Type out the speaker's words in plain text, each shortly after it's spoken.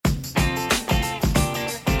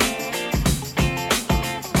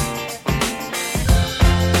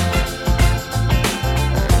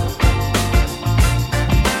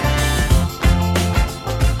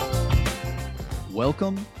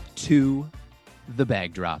Welcome to The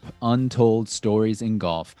Bag Drop, Untold Stories in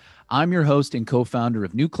Golf. I'm your host and co-founder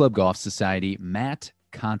of New Club Golf Society, Matt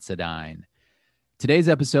Considine. Today's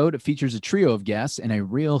episode features a trio of guests and a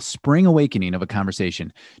real spring awakening of a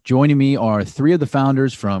conversation. Joining me are three of the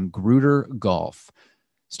founders from Grueter Golf.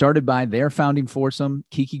 Started by their founding foursome,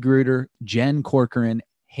 Kiki Grueter, Jen Corcoran,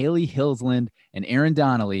 Haley Hillesland, and Aaron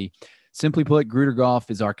Donnelly. Simply put, Grueter Golf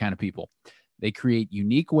is our kind of people. They create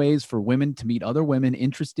unique ways for women to meet other women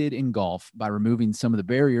interested in golf by removing some of the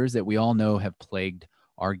barriers that we all know have plagued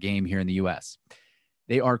our game here in the U.S.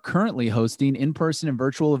 They are currently hosting in-person and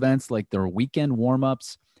virtual events like their weekend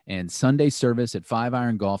warm-ups and Sunday service at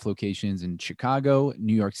 5-iron golf locations in Chicago,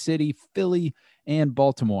 New York City, Philly, and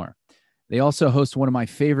Baltimore. They also host one of my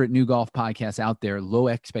favorite new golf podcasts out there, Low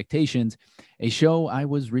Expectations, a show I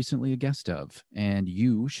was recently a guest of, and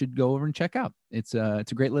you should go over and check out. It's a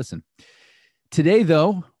great listen. Today,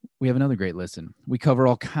 though, we have another great listen. We cover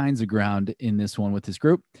all kinds of ground in this one with this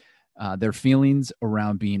group. Their feelings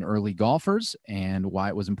around being early golfers and why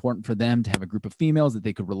it was important for them to have a group of females that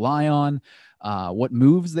they could rely on, what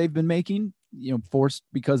moves they've been making, forced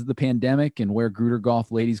because of the pandemic, and where Grueter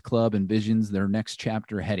Golf Ladies Club envisions their next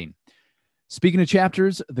chapter heading. Speaking of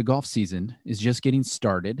chapters, the golf season is just getting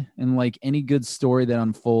started, and like any good story that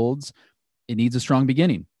unfolds, it needs a strong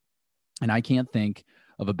beginning. And I can't think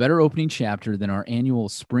of a better opening chapter than our annual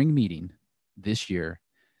spring meeting this year.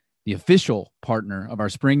 The official partner of our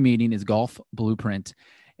spring meeting is Golf Blueprint.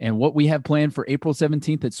 And what we have planned for April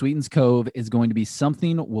 17th at Sweetens Cove is going to be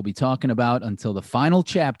something we'll be talking about until the final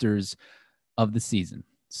chapters of the season.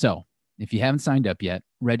 So if you haven't signed up yet,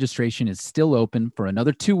 registration is still open for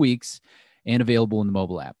another 2 weeks and available in the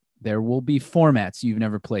mobile app. There will be formats you've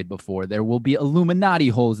never played before. There will be Illuminati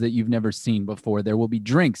holes that you've never seen before. There will be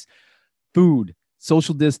drinks, food,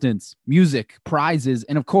 social distance, music, prizes,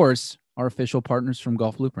 and of course, our official partners from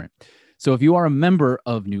Golf Blueprint. So if you are a member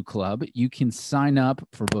of New Club, you can sign up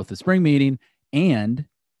for both the spring meeting and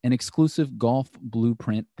an exclusive Golf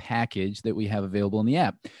Blueprint package that we have available in the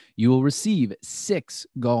app. You will receive 6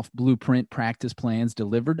 Golf Blueprint practice plans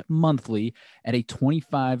delivered monthly at a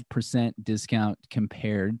 25% discount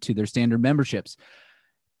compared to their standard memberships.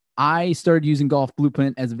 I started using Golf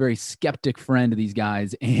Blueprint as a very skeptic friend of these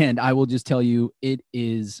guys, and I will just tell you, it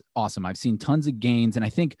is awesome. I've seen tons of gains, and I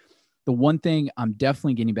think the one thing I'm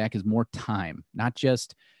definitely getting back is more time, not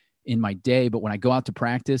just in my day, but when I go out to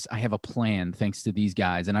practice, I have a plan thanks to these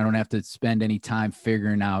guys, and I don't have to spend any time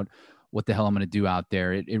figuring out what the hell I'm going to do out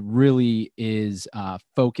there. It really is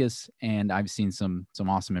focus, and I've seen some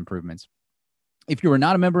awesome improvements. If you are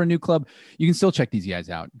not a member of New Club, you can still check these guys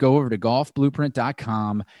out. Go over to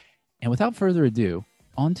golfblueprint.com. And without further ado,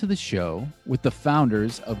 on to the show with the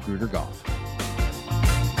founders of Grueter Golf.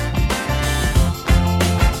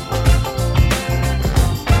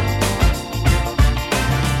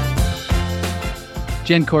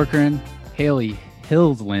 Jen Corcoran, Haley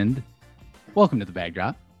Hillesland, welcome to the Bag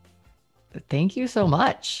Drop. Thank you so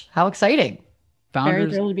much. How exciting.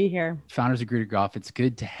 Very thrilled to be here. Founders of Grueter Golf. It's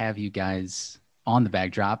good to have you guys on the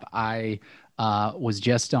Bag Drop. I was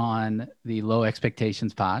just on the Low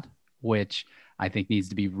Expectations pod, which I think needs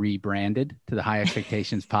to be rebranded to the High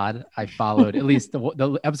Expectations pod. I followed, at least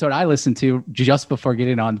the episode I listened to just before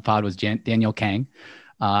getting on the pod was Daniel Kang.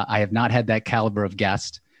 I have not had that caliber of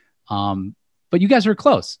guest, but you guys were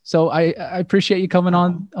close. So I appreciate you coming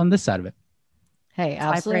on this side of it. Hey,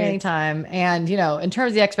 absolutely anytime. And, in terms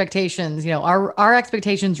of the expectations, our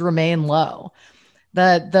expectations remain low.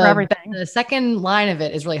 The second line of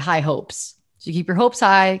it is really high hopes. So you keep your hopes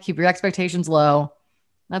high, keep your expectations low.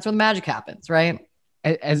 That's where the magic happens, right?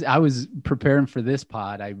 As I was preparing for this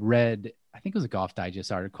pod, I read, I think it was a Golf Digest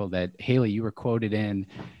article that, Haley, you were quoted in.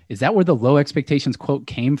 Is that where the low expectations quote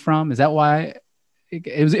came from? Is that why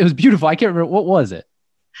it was beautiful? I can't remember. What was it?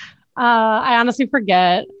 I honestly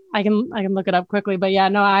forget. I can look it up quickly, but yeah,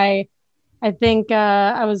 no, I think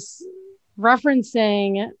I was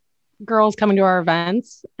referencing girls coming to our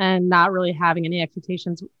events and not really having any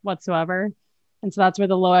expectations whatsoever. And so that's where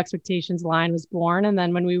the low expectations line was born. And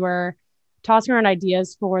then when we were tossing around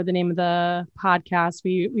ideas for the name of the podcast,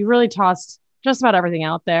 we really tossed just about everything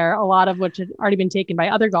out there, a lot of which had already been taken by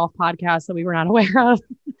other golf podcasts that we were not aware of.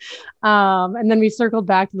 And then we circled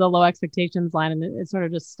back to the low expectations line, and it sort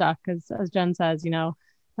of just stuck because, as Jen says, the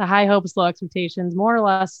high hopes, low expectations more or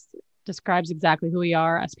less describes exactly who we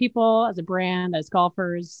are as people, as a brand, as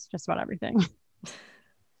golfers, just about everything.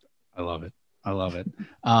 I love it.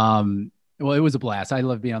 Well, it was a blast. I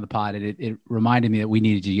love being on the pod. It reminded me that we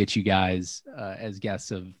needed to get you guys as guests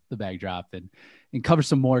of the Bag Drop. And and cover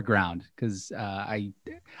some more ground because I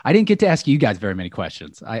didn't get to ask you guys very many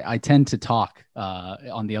questions. I tend to talk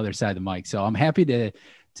on the other side of the mic, so I'm happy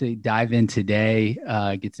to dive in today,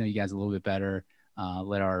 get to know you guys a little bit better,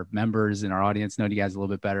 let our members and our audience know you guys a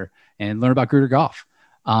little bit better, and learn about Grueter Golf.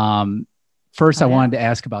 First, I wanted to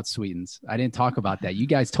ask about Sweetens. I didn't talk about that. You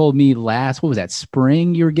guys told me what was that,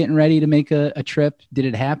 spring you were getting ready to make a trip. Did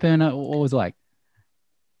it happen? What was it like?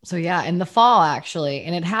 So yeah, in the fall actually,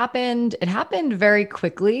 and it happened very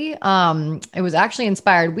quickly. It was actually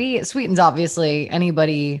inspired. Sweetens, obviously,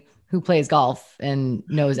 anybody who plays golf and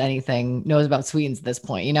knows anything knows about Sweetens at this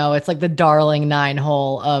point. You know, it's like the darling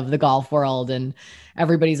 9-hole of the golf world, and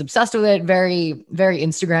everybody's obsessed with it. Very, very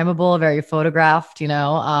Instagrammable, very photographed, you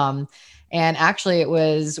know. And actually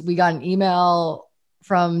we got an email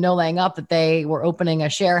from No Laying Up that they were opening a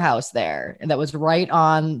share house there, and that was right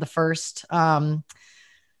on the first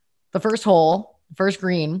hole, first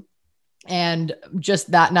green. And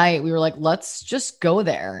just that night we were like, let's just go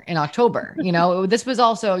there in October. You know, this was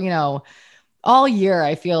also, you know, all year,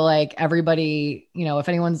 I feel like everybody, you know, if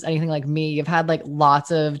anyone's anything like me, you've had like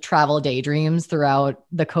lots of travel daydreams throughout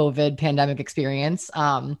the COVID pandemic experience.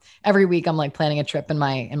 Every week I'm like planning a trip in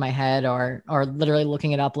my head or literally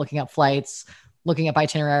looking up flights, looking up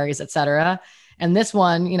itineraries, etc. And this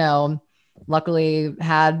one, you know, luckily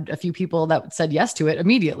had a few people that said yes to it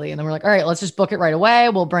immediately. And then we're like, all right, let's just book it right away.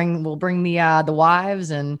 We'll bring the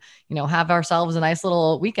wives and, you know, have ourselves a nice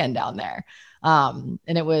little weekend down there. And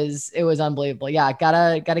it was unbelievable. Yeah.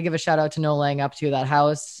 Gotta give a shout out to No Laying Up too. That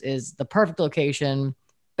house is the perfect location.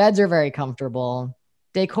 Beds are very comfortable.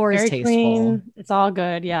 Decor is tasteful. Clean. It's all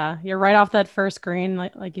good. Yeah. You're right off that first green.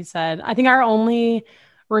 Like you said, I think our only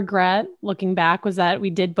regret looking back was that we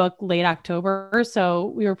did book late October. So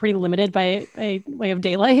we were pretty limited by a way of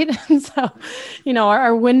daylight. And so, you know,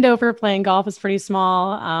 our window for playing golf is pretty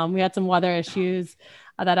small. We had some weather issues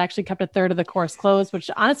that actually kept a third of the course closed, which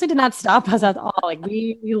honestly did not stop us at all. Like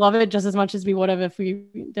we love it just as much as we would have if we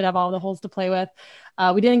did have all the holes to play with.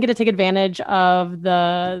 We didn't get to take advantage of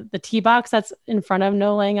the tee box that's in front of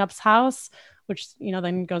No Laying Up's house, which, you know,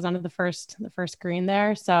 then goes onto the first green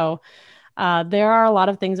there. So there are a lot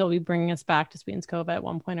of things that will be bringing us back to Sweetens Cove at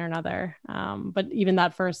one point or another. But even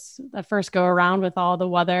that first go around with all the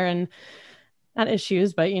weather and not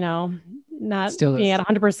issues, but, you know, not still being at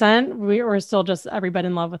 100%, we're still just every bit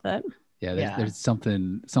in love with it. Yeah, there's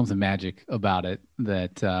something magic about it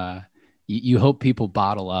that you hope people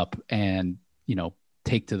bottle up and, you know,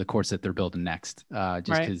 take to the course that they're building next.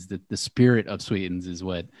 Just because the spirit of Sweetens is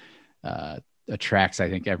what attracts, I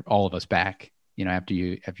think, all of us back, you know, after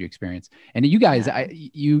you experience. And you guys,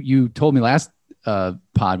 you told me last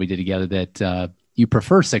pod we did together that you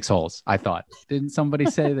prefer 6 holes. I thought, didn't somebody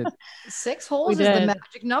say that 6 holes is the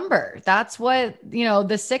magic number? That's what, you know,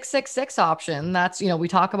 the 666 option. That's, you know, we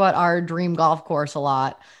talk about our dream golf course a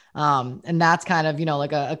lot. And that's kind of, you know,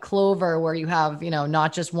 like a clover where you have, you know,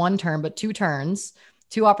 not just one turn, but 2 turns,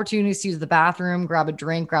 2 opportunities to use the bathroom, grab a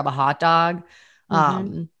drink, grab a hot dog.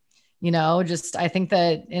 You know, just, I think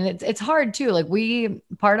that, and it's hard too. Like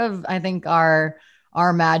part of, I think our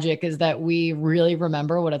magic is that we really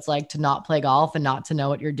remember what it's like to not play golf and not to know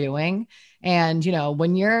what you're doing. And, you know,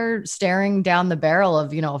 when you're staring down the barrel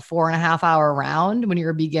of, you know, a 4.5 hour round, when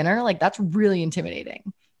you're a beginner, like that's really intimidating.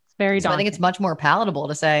 It's very daunting. I think it's much more palatable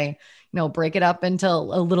to say, you know, break it up into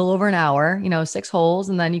a little over an hour, you know, 6 holes,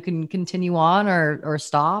 and then you can continue on or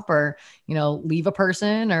stop or, you know, leave a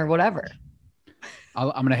person or whatever. I'm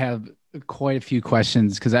going to have quite a few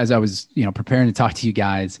questions because as I was, you know, preparing to talk to you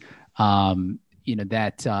guys, you know,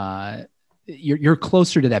 that you're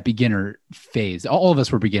closer to that beginner phase. All of us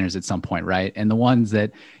were beginners at some point, right? And the ones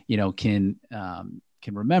that, you know, can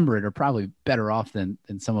remember it are probably better off than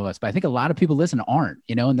some of us. But I think a lot of people listening aren't,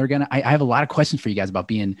 you know, and they're going to, I have a lot of questions for you guys about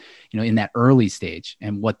being, you know, in that early stage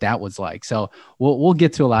and what that was like. So we'll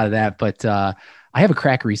get to a lot of that, but I have a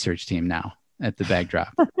crack research team now at the Bag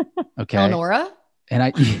Drop. Okay. Eleonora?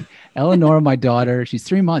 And Eleonora, my daughter, she's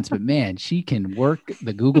 3 months, but man, she can work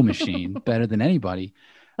the Google machine better than anybody.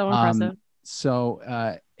 So impressive.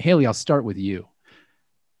 So Haley, I'll start with you.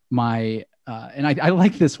 And I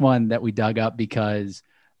like this one that we dug up because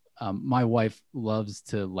my wife loves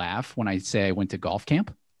to laugh when I say I went to golf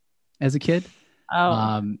camp as a kid.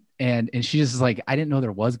 Oh. And she just is like, I didn't know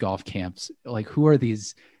there was golf camps. Like, who are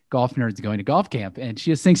these golf nerds going to golf camp? And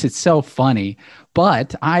she just thinks it's so funny.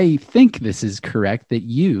 But I think this is correct that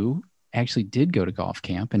you actually did go to golf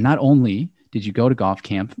camp. And not only did you go to golf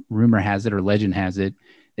camp, rumor has it or legend has it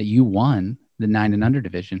that you won the 9 and under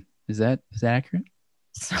division. Is that accurate?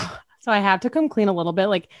 So I have to come clean a little bit.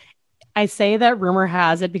 Like I say that rumor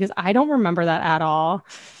has it because I don't remember that at all.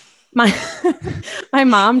 My my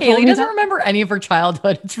mom told Haley me doesn't remember any of her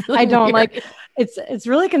childhood. It's really I don't weird. like it's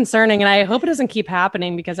really concerning, and I hope it doesn't keep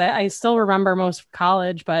happening because I still remember most of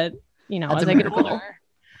college, but That's as I get older.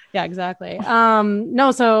 Yeah, exactly.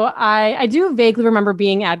 No, so I do vaguely remember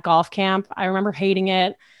being at golf camp. I remember hating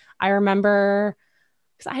it. I remember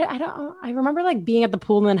because I remember like being at the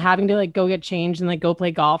pool and then having to like go get changed and like go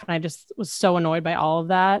play golf, and I just was so annoyed by all of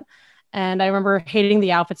that. And I remember hating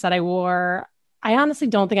the outfits that I wore. I honestly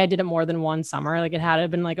don't think I did it more than one summer. Like it had to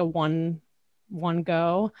have been like a one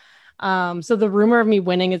go. So the rumor of me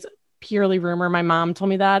winning is purely rumor. My mom told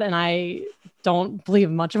me that, and I don't believe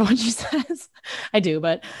much of what she says. I do,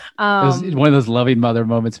 but it was one of those loving mother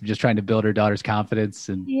moments of just trying to build her daughter's confidence.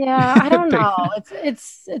 And yeah, I don't know.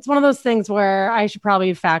 It's one of those things where I should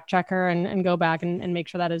probably fact check her and go back and make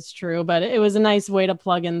sure that is true. But it was a nice way to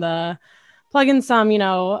plug in some,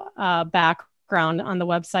 background on the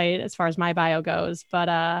website as far as my bio goes. But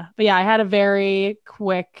yeah, I had a very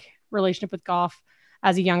quick relationship with golf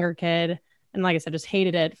as a younger kid. And like I said, just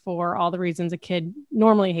hated it for all the reasons a kid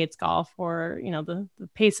normally hates golf, or, the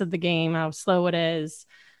pace of the game, how slow it is,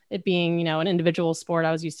 it being, an individual sport.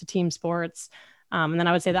 I was used to team sports. And then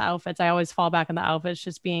I would say the outfits, I always fall back on the outfits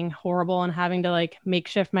just being horrible and having to like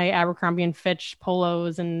makeshift my Abercrombie and Fitch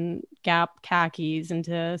polos and Gap khakis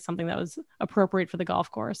into something that was appropriate for the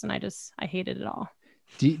golf course. And I hated it all.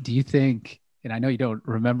 Do you think, and I know you don't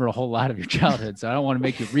remember a whole lot of your childhood, so I don't want to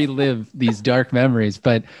make you relive these dark memories,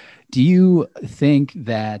 but do you think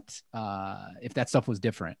that if that stuff was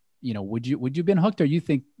different, would you have been hooked, or you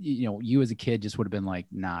think, you as a kid just would have been like,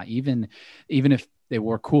 nah, even if they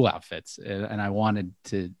wore cool outfits and I wanted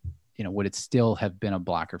to, would it still have been a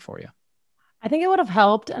blocker for you? I think it would have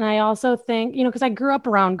helped. And I also think, because I grew up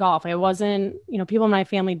around golf. I wasn't, people in my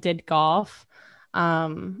family did golf.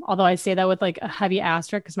 Although I say that with like a heavy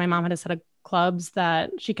asterisk because my mom had a set of clubs that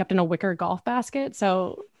she kept in a wicker golf basket.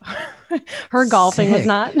 So her golfing was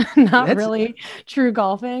not really true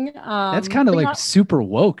golfing. That's kind of like super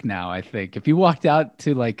woke now, I think. If you walked out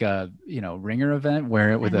to like a, ringer event,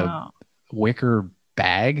 wear it with a wicker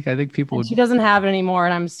bag, I think people would. She doesn't have it anymore.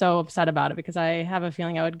 And I'm so upset about it because I have a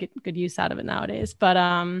feeling I would get good use out of it nowadays. But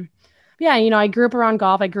yeah, I grew up around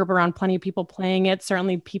golf. I grew up around plenty of people playing it,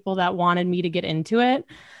 certainly people that wanted me to get into it.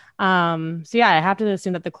 So yeah, I have to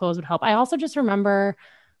assume that the clothes would help. I also just remember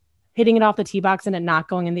hitting it off the tee box and it not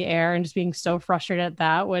going in the air and just being so frustrated at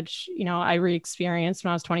that, which, I re-experienced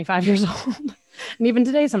when I was 25 years old and even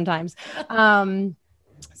today sometimes.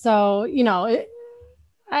 So,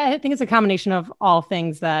 I think it's a combination of all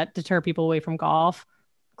things that deter people away from golf,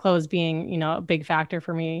 clothes being, a big factor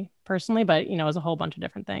for me personally, but, it's a whole bunch of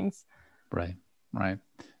different things. Right.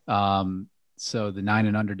 So the 9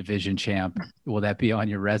 and under division champ, will that be on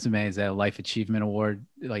your resume? Is that a life achievement award?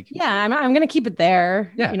 Yeah, I'm going to keep it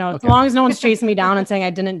there. Yeah, as long as no one's chasing me down and saying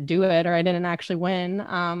I didn't do it or I didn't actually win.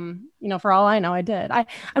 For all I know, I did. I'm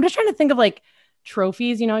just trying to think of like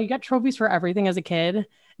trophies. You got trophies for everything as a kid.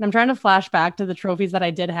 And I'm trying to flash back to the trophies that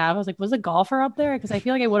I did have. I was like, was a golfer up there? Because I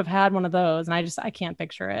feel like I would have had one of those. And I can't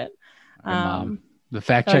picture it. Mom, the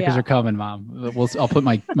fact checkers are coming, Mom. I'll put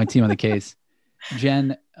my team on the case.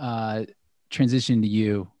 Jen, transition to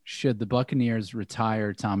you. Should the Buccaneers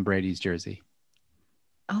retire Tom Brady's jersey?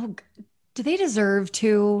 Oh, do they deserve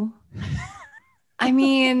to? I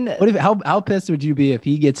mean, how pissed would you be if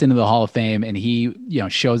he gets into the Hall of Fame and he,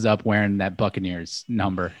 shows up wearing that Buccaneers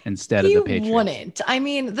number instead of the Patriots? He wouldn't. I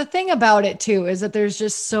mean, the thing about it too is that there's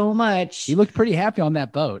just so much. He looked pretty happy on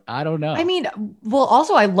that boat. I don't know. I mean, well,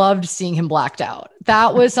 also I loved seeing him blacked out.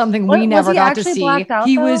 That was something we never got to see.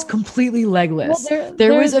 He was completely legless. Well,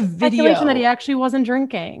 there was a video that he actually wasn't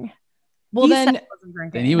drinking. Well, then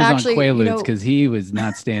he was actually, on Quaaludes because he was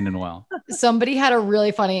not standing well. Somebody had a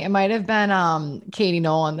really funny, it might have been Katie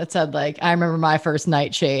Nolan that said like, I remember my first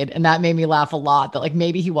nightshade, and that made me laugh a lot, that like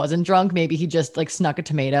maybe he wasn't drunk, maybe he just like snuck a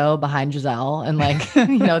tomato behind Giselle and like,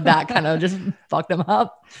 that kind of just fucked him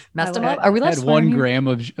up, messed him up. Are we had 1 gram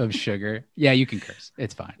of sugar? Yeah, you can curse.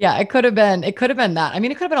 It's fine. Yeah, it could have been that. I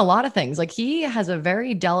mean, it could have been a lot of things. Like he has a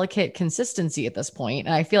very delicate consistency at this point,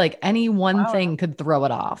 and I feel like any one thing could throw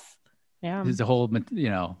it off. Yeah. His whole,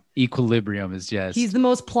 equilibrium is just. He's the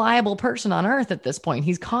most pliable person on earth at this point.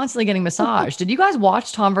 He's constantly getting massaged. Did you guys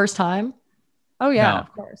watch Tom vs. Time? Oh yeah, no.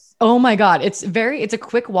 Of course. Oh my God. It's a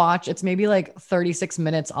quick watch. It's maybe like 36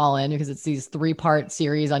 minutes all in because it's these 3-part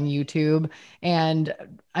series on YouTube. And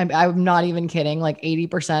I'm not even kidding. Like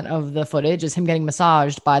 80% of the footage is him getting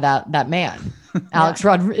massaged by that man. Alex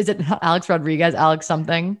is it Alex Rodriguez? Alex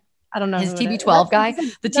something? I don't know. His TB12 guy.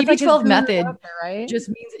 The TB12 method just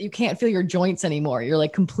means that you can't feel your joints anymore. You're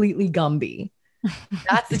like completely Gumby.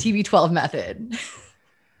 That's the TB12 method.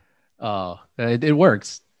 Oh, it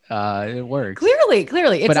works. It works.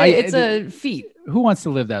 Clearly. It's a feat. Who wants to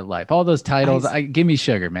live that life? All those titles. Give me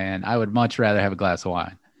sugar, man. I would much rather have a glass of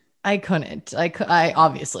wine. I couldn't. I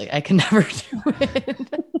obviously I can never do it.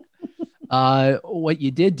 What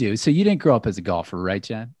you did do. So you didn't grow up as a golfer, right,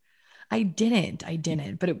 Jen? I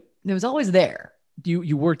didn't, but it was always there.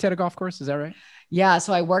 You worked at a golf course, is that right? Yeah,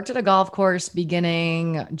 so I worked at a golf course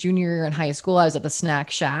beginning junior year in high school. I was at the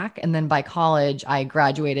Snack Shack, and then by college, I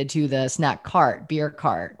graduated to the Snack Cart, beer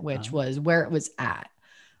cart, which was where it was at.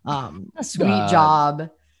 Sweet job,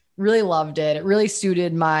 really loved it. It really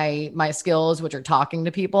suited my skills, which are talking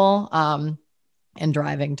to people, and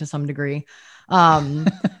driving to some degree.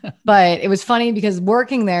 But it was funny because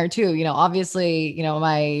working there too, obviously,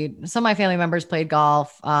 some of my family members played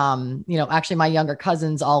golf. Actually my younger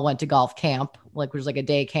cousins all went to golf camp, which was like a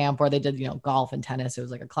day camp where they did, golf and tennis. It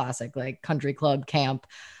was like a classic, like country club camp,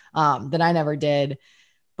 that I never did,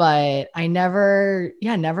 but I never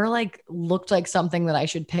like looked like something that I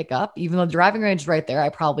should pick up, even though the driving range is right there. I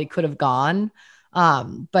probably could have gone.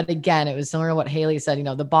 But again, it was similar to what Haley said,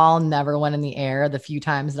 the ball never went in the air the few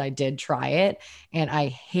times that I did try it. And I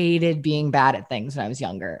hated being bad at things when I was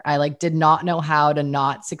younger. I did not know how to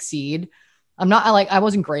not succeed. I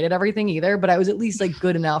wasn't great at everything either, but I was at least like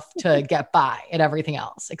good enough to get by at everything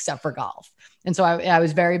else except for golf. And so I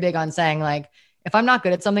was very big on saying like, if I'm not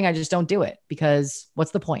good at something, I just don't do it, because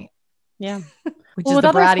what's the point? Yeah. Which is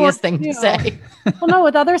the brattiest thing to say. Well, no,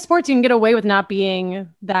 with other sports, you can get away with not being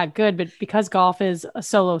that good, but because golf is a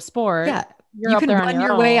solo sport, you can run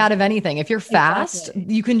your way out of anything. If you're fast,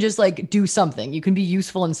 you can just like do something. You can be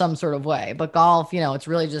useful in some sort of way. But golf, it's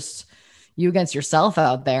really just you against yourself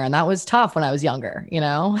out there. And that was tough when I was younger,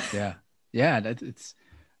 Yeah. It's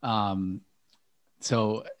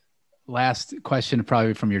so last question,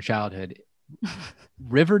 probably from your childhood.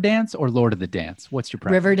 River Dance or Lord of the Dance? What's your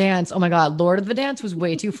preference? River Dance. Oh my God. Lord of the Dance was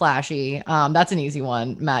way too flashy. That's an easy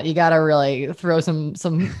one, Matt. You got to really throw some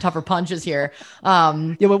tougher punches here.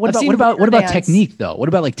 But what about technique though? What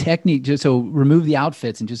about like technique? Just so remove the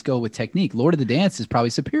outfits and just go with technique. Lord of the Dance is probably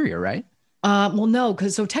superior, right? Well, no,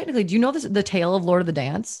 because so technically, do you know the tale of Lord of the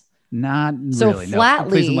Dance? Not so really. Flatley, no.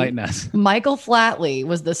 Please enlighten us. Michael Flatley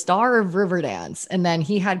was the star of Riverdance, and then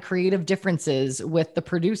he had creative differences with the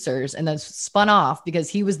producers, and then spun off because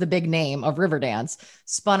he was the big name of Riverdance.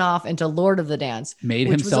 Spun off into Lord of the Dance, made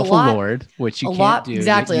himself a lord, which you can't do.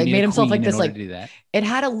 Exactly, like made himself like this. Like that. It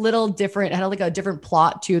had a little different. It had like a different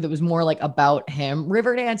plot too that was more like about him.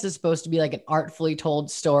 Riverdance is supposed to be like an artfully told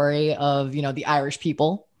story of the Irish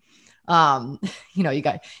people. You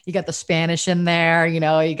got the Spanish in there, you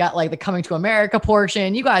got like the Coming to America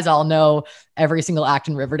portion. You guys all know every single act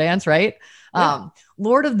in Riverdance, right? Yeah.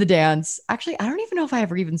 Lord of the Dance. Actually, I don't even know if I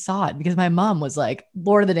ever even saw it because my mom was like,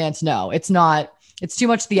 Lord of the Dance. No, it's not. It's too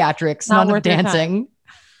much theatrics, not enough dancing.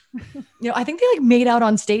 I think they like made out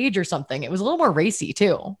on stage or something. It was a little more racy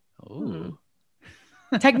too. Ooh.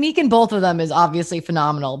 Technique in both of them is obviously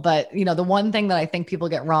phenomenal, but the one thing that I think people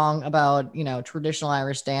get wrong about traditional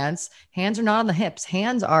Irish dance, hands are not on the hips.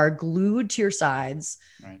 Hands are glued to your sides.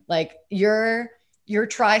 Right. Like your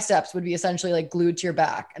triceps would be essentially like glued to your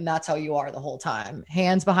back, and that's how you are the whole time.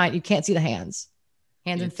 Hands behind, you can't see the hands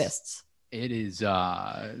and fists. It is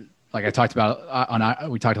like I talked about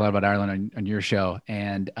we talked a lot about Ireland on your show,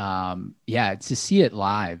 and to see it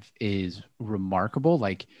live is remarkable.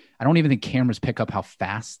 Like I don't even think cameras pick up how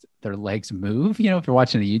fast their legs move. If you're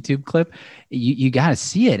watching a YouTube clip, you got to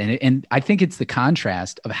see it. And I think it's the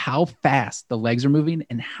contrast of how fast the legs are moving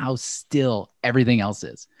and how still everything else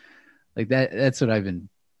is. Like that's what I've been.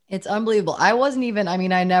 It's unbelievable. I wasn't even, I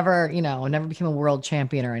never became a world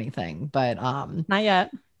champion or anything, but not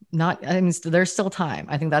yet. There's still time.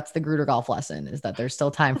 I think that's the Grueter golf lesson, is that there's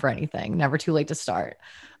still time for anything. Never too late to start.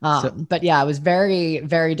 But yeah, it was very,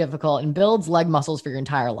 very difficult and builds leg muscles for your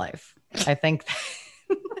entire life. I think.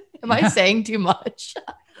 Am I saying too much?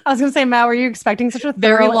 I was going to say, Matt, were you expecting such a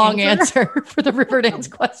very long answer for the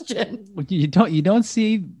Riverdance question? You don't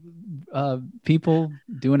see people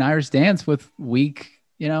doing Irish dance with weak,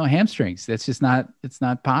 hamstrings. That's just not. It's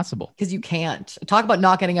not possible. Because you can't talk about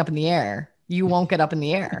not getting up in the air. You won't get up in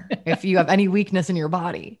the air if you have any weakness in your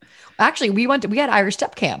body. Actually, we had Irish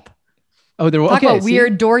step camp. Oh, there was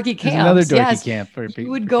weird dorky camps. Another dorky camp. You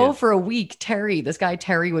would go for a week. This guy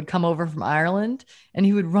Terry would come over from Ireland, and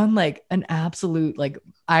he would run like an absolute like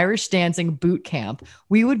Irish dancing boot camp.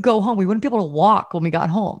 We would go home. We wouldn't be able to walk when we got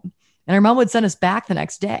home, and our mom would send us back the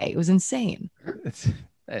next day. It was insane.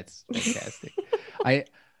 That's fantastic.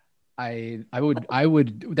 I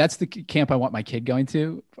would, that's the camp I want my kid going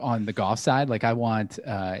to on the golf side. Like I want,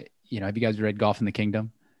 have you guys read Golf in the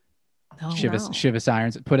Kingdom? Shivas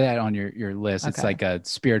Irons. Put that on your list. It's Okay. like a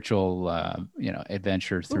spiritual,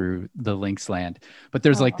 adventure through the Linksland. But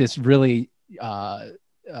there's like this really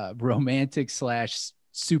romantic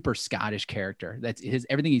 / super Scottish character. That's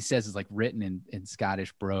everything he says is like written in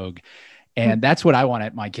Scottish brogue. And that's what I want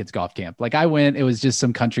at my kids' golf camp. Like I went, it was just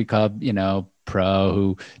some country club, pro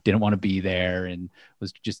who didn't want to be there and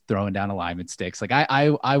was just throwing down alignment sticks. Like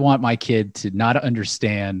I want my kid to not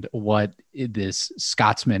understand what this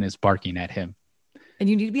Scotsman is barking at him. And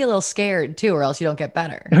you need to be a little scared too, or else you don't get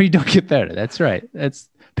better. No, you don't get better. That's right. That's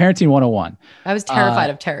parenting 101. I was terrified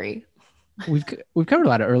of Terry. We've covered a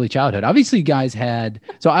lot of early childhood. Obviously you guys had,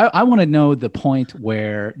 so I want to know the point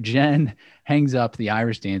where Jen hangs up the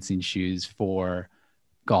Irish dancing shoes for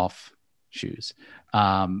golf shoes.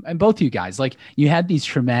 And both of you guys, like you had these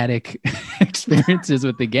traumatic experiences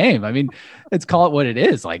with the game. I mean, let's call it what it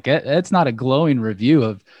is. Like it's not a glowing review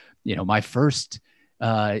of, my first,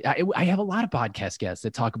 I have a lot of podcast guests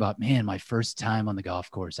that talk about, man, my first time on the golf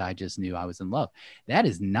course, I just knew I was in love. That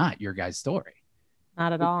is not your guys' story.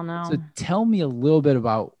 Not at all, no. So tell me a little bit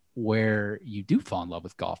about where you do fall in love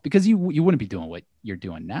with golf, because you wouldn't be doing what you're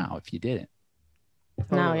doing now if you didn't.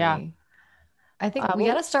 Totally. No, yeah. I think we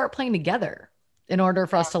got to start playing together in order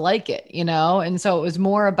for us to like it, And so it was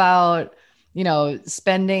more about,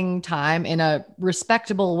 spending time in a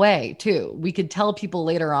respectable way too. We could tell people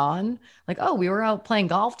later on, like, oh, we were out playing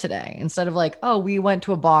golf today, instead of like, oh, we went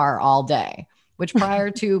to a bar all day, which prior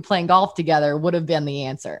to playing golf together would have been the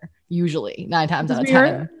answer. Usually 9 times out of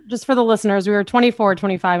 10. Just for the listeners, we were 24,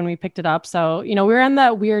 25 when we picked it up. So, we were in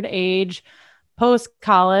that weird age post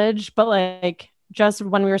college, but like just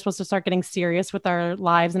when we were supposed to start getting serious with our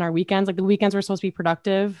lives and our weekends, like the weekends were supposed to be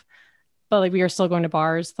productive, but like we were still going to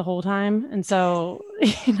bars the whole time. And so,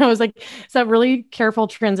 it was like, it's that really careful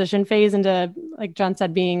transition phase into, like Jen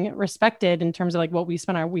said, being respected in terms of like what we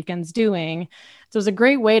spent our weekends doing. So it was a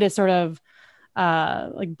great way to sort of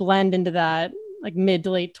like blend into that like mid to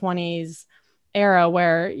late 20s era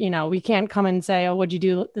where, we can't come and say, oh, what'd you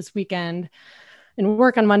do this weekend and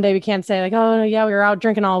work on Monday? We can't say like, oh yeah, we were out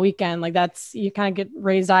drinking all weekend. Like you kind of get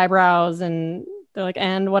raised eyebrows and they're like,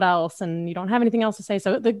 and what else? And you don't have anything else to say.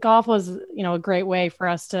 So the golf was, a great way for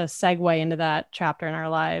us to segue into that chapter in our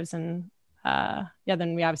lives. And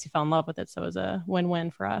then we obviously fell in love with it. So it was a win-win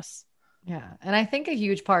for us. Yeah. And I think a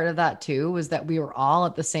huge part of that too was that we were all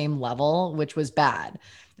at the same level, which was bad.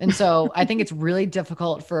 And so I think it's really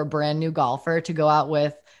difficult for a brand new golfer to go out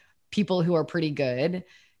with people who are pretty good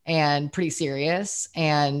and pretty serious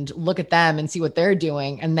and look at them and see what they're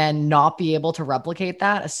doing and then not be able to replicate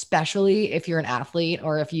that, especially if you're an athlete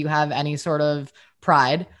or if you have any sort of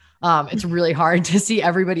pride. It's really hard to see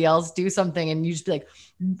everybody else do something and you just be like,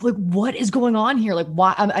 what is going on here? Like,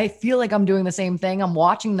 why? I feel like I'm doing the same thing. I'm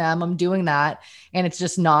watching them. I'm doing that. And it's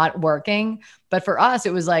just not working. But for us,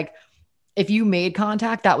 it was like, if you made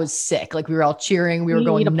contact, that was sick. Like we were all cheering. We were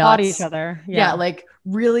going nuts. Each other. Yeah. Like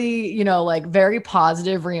really, like very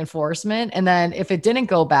positive reinforcement. And then if it didn't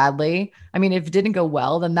go badly, if it didn't go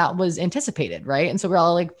well, then that was anticipated. Right. And so we're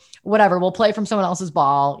all like, whatever, we'll play from someone else's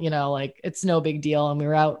ball, like it's no big deal. And we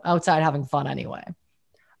were outside having fun anyway.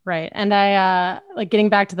 Right. And I, like getting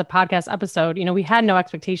back to the podcast episode, we had no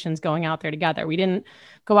expectations going out there together. We didn't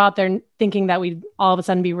go out there thinking that we'd all of a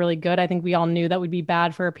sudden be really good. I think we all knew that we'd be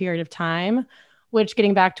bad for a period of time, which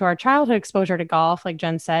getting back to our childhood exposure to golf, like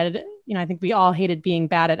Jen said, I think we all hated being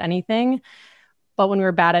bad at anything, but when we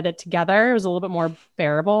were bad at it together, it was a little bit more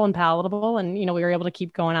bearable and palatable. And, we were able to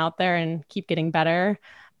keep going out there and keep getting better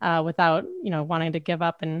without, wanting to give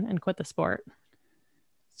up and quit the sport.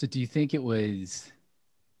 So do you think it was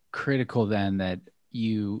critical then that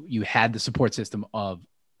you had the support system of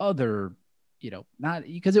other, not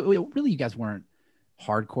because it really, you guys weren't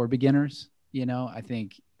hardcore beginners, I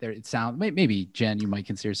think there, it sounds, maybe Jen, you might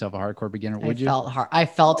consider yourself a hardcore beginner. Would you? I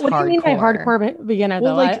felt what hardcore. What do you mean by hardcore beginner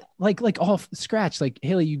though? Like all scratch, like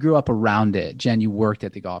Haley, you grew up around it. Jen, you worked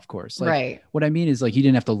at the golf course. Like, right. What I mean is like, you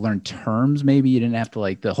didn't have to learn terms. Maybe you didn't have to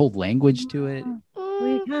like the whole language to it.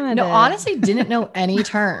 Honestly, didn't know any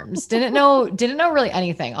terms. Didn't know really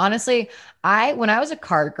anything. Honestly, when I was a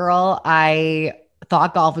cart girl, I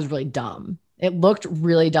thought golf was really dumb. It looked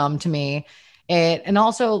really dumb to me. And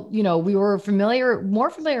also, we were more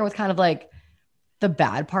familiar with kind of like the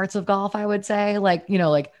bad parts of golf, I would say, like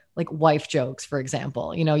wife jokes, for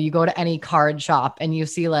example. You go to any card shop and you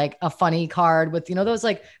see like a funny card with, those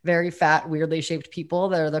like very fat, weirdly shaped people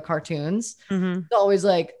that are the cartoons. Mm-hmm. It's always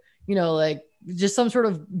like, like just some sort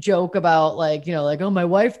of joke about like, like, oh, my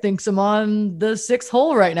wife thinks I'm on the 6th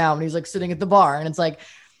hole right now. And he's like sitting at the bar. And it's like,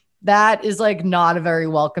 that is like not a very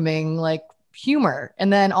welcoming, like humor.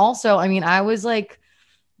 And then also, I was like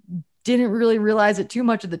didn't really realize it too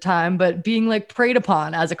much at the time, but being like preyed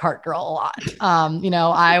upon as a cart girl a lot.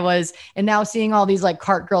 I was, and now seeing all these like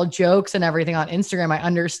cart girl jokes and everything on Instagram, I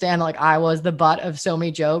understand like I was the butt of so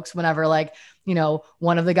many jokes whenever like,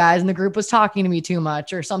 one of the guys in the group was talking to me too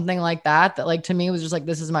much or something like that, like to me was just like,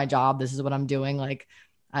 this is my job. This is what I'm doing. Like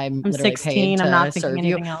I'm literally 16. paid to I'm not thinking serve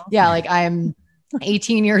anything you. else. Yeah. Like I'm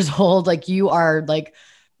 18 years old. Like you are like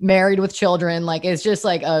married with children. Like it's just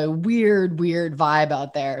like a weird vibe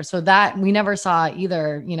out there. So that we never saw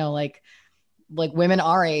either, like women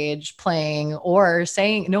our age playing or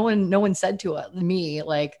saying, no one said to me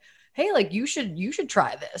like, hey, like you should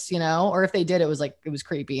try this, or if they did, it was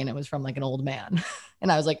creepy and it was from like an old man. And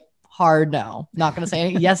I was like, hard no, not going to say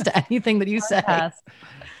yes to anything that you say.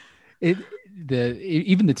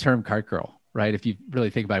 Even the term cart girl, right? If you really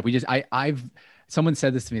think about it, someone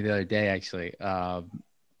said this to me the other day, actually. And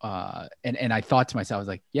I thought to myself, I was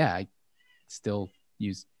like, yeah, I still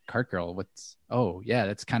use cart girl.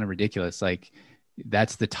 That's kind of ridiculous. Like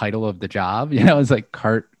that's the title of the job. It's like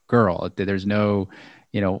cart girl. There's no,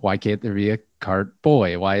 why can't there be a cart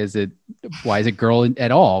boy? Why is it girl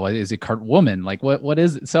at all? Is it cart woman? Like what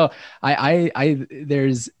is it? So and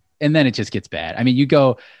then it just gets bad. I mean, you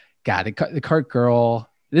go, God, the cart girl,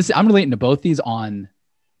 I'm relating to both these on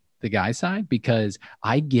the guy side because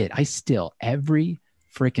I still every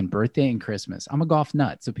freaking birthday and Christmas, I'm a golf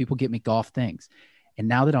nut. So people get me golf things. And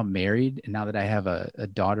now that I'm married and now that I have a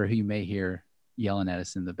daughter who you may hear yelling at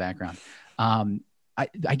us in the background,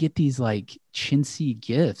 I get these like chintzy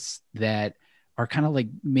gifts that are kind of like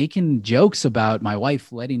making jokes about my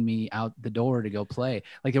wife letting me out the door to go play.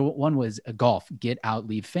 Like one was a golf, get out,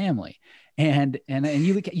 leave family. And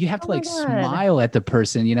you have to like smile at the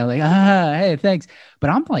person, like, hey, thanks. But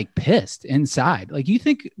I'm like pissed inside. Like, you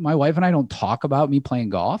think my wife and I don't talk about me playing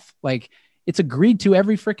golf? Like it's agreed to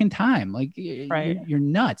every freaking time. Like you're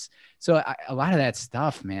nuts. So a lot of that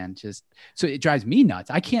stuff, man, so it drives me nuts.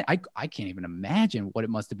 I can't even imagine what it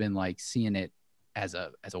must've been like seeing it as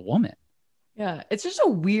a woman. Yeah, it's just a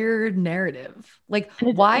weird narrative. Like,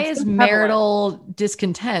 why is marital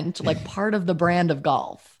discontent like part of the brand of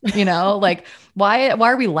golf? Like why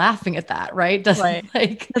are we laughing at that? Right?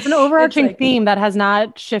 It's an overarching theme that has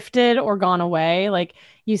not shifted or gone away. Like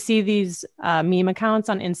you see these meme accounts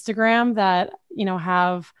on Instagram that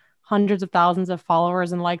have hundreds of thousands of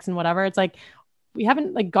followers and likes and whatever. It's like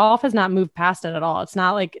golf has not moved past it at all. It's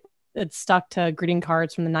not like it's stuck to greeting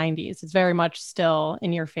cards from the 90s. It's very much still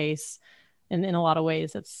in your face. In a lot of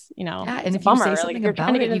ways, it's, and if you say something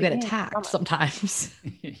about it, you get attacked sometimes.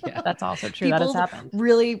 Yeah, that's also true. People that has happened.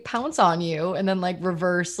 Really pounce on you and then like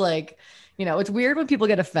reverse, like, it's weird when people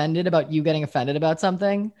get offended about you getting offended about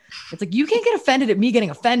something. It's like, you can't get offended at me getting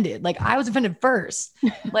offended. Like I was offended first.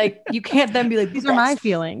 Like you can't then be like, these are my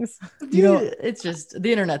feelings. It's just,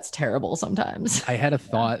 the internet's terrible sometimes. I had a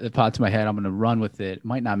thought that popped to my head. I'm going to run with it. It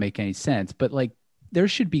might not make any sense, but like there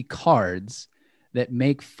should be cards that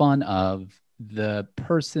make fun of the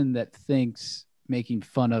person that thinks making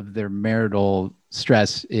fun of their marital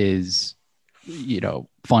stress is,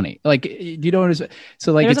 funny. Like,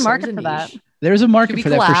 so like there's a market for that. There's a market for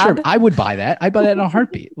that for sure. I would buy that. I'd buy that in a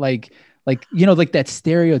heartbeat. like that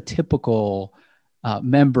stereotypical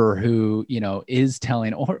member who, is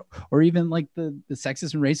telling or even like the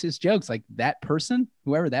sexist and racist jokes, like that person,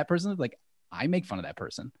 whoever that person is, like I make fun of that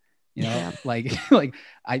person. Like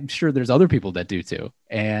I'm sure there's other people that do too.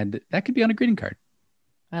 And that could be on a greeting card.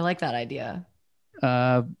 I like that idea.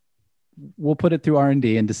 We'll put it through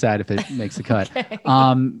R&D and decide if it makes the cut. Okay.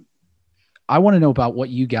 I want to know about what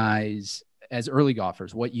you guys as early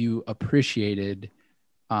golfers, what you appreciated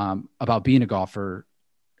about being a golfer,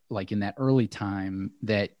 like in that early time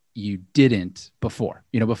that you didn't before,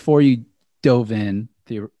 before you dove in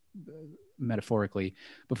metaphorically,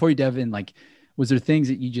 before you dove in, like, was there things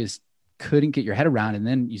that you just couldn't get your head around and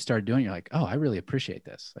then you started doing, you're like, oh, I really appreciate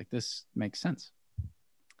this. Like this makes sense.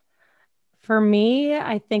 For me,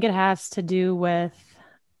 I think it has to do with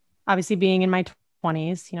obviously being in my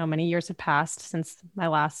 20s. Many years have passed since my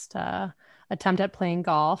last attempt at playing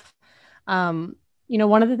golf.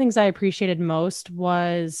 One of the things I appreciated most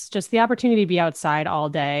was just the opportunity to be outside all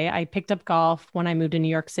day. I picked up golf when I moved to New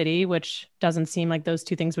York City, which doesn't seem like those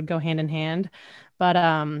two things would go hand in hand. But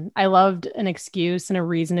I loved an excuse and a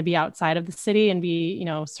reason to be outside of the city and be,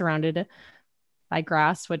 surrounded by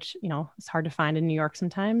grass, which, is hard to find in New York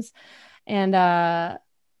sometimes. And I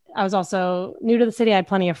was also new to the city. I had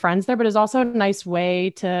plenty of friends there, but it was also a nice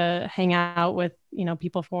way to hang out with,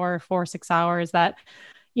 people for 4 or 6 hours that,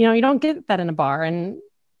 you don't get that in a bar. And,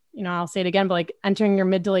 I'll say it again, but like entering your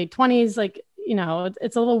mid to late 20s, like you know,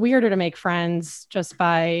 it's a little weirder to make friends just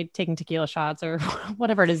by taking tequila shots or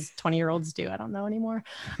whatever it is 20-year-olds do. I don't know anymore.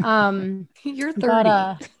 You're 30.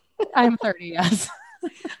 But, I'm 30. Yes.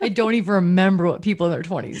 I don't even remember what people in their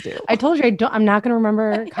 20s do. I told you I'm not going to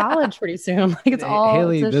remember college pretty soon. Like it's all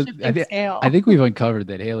Haley, it's a shifting scale. I think we've uncovered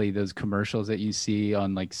that, Haley, those commercials that you see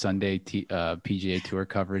on like Sunday PGA Tour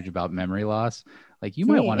coverage about memory loss, like you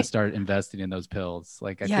might want to start investing in those pills.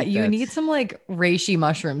 Like, I think you need some like reishi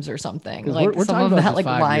mushrooms or something. Like we're some of that like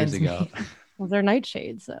 5 years ago. Well, they're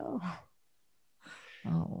nightshades, so.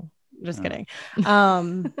 Oh, just kidding.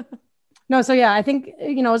 No, so yeah, I think,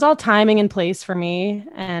 you know, it was all timing in place for me,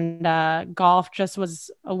 and golf just was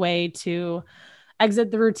a way to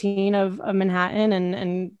exit the routine of Manhattan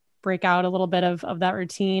and break out a little bit of that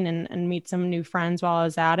routine and meet some new friends while I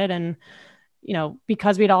was at it. And, you know,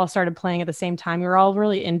 because we'd all started playing at the same time, we were all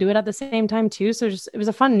really into it at the same time too. So it was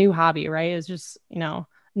a fun new hobby, right? It was just, you know,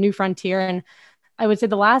 new frontier. And I would say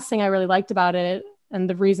the last thing I really liked about it, and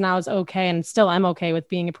the reason I was okay and still am okay with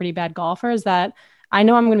being a pretty bad golfer, is that I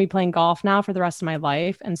know I'm going to be playing golf now for the rest of my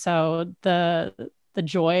life. And so the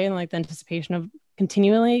joy and like the anticipation of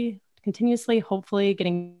continuously, hopefully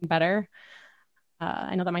getting better.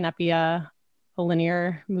 I know that might not be a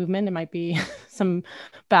linear movement. It might be some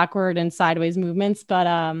backward and sideways movements, but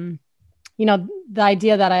you know, the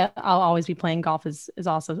idea that I'll always be playing golf is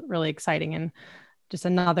also really exciting and just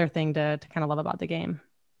another thing to kind of love about the game.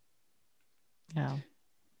 Yeah.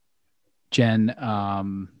 Jen,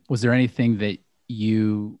 was there anything that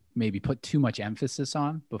you maybe put too much emphasis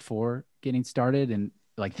on before getting started and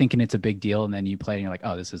like thinking it's a big deal, and then you play and you're like,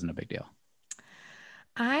 oh, this isn't a big deal?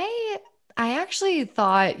 I actually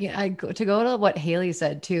thought, to go to what Haley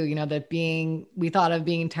said too, you know, that we thought of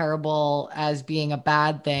being terrible as being a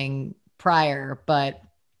bad thing prior, but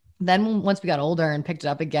then once we got older and picked it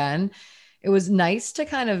up again, it was nice to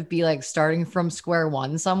kind of be like starting from square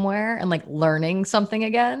one somewhere and like learning something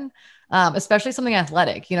again, especially something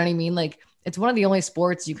athletic. You know what I mean? Like, it's one of the only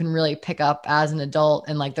sports you can really pick up as an adult,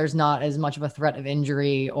 and like there's not as much of a threat of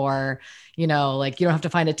injury, or, you know, like you don't have to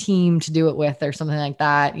find a team to do it with or something like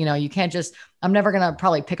that. You know, you can't just, I'm never going to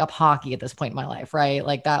probably pick up hockey at this point in my life, right?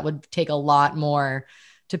 Like that would take a lot more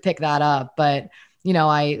to pick that up. But, you know,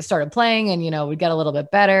 I started playing and, you know, would get a little bit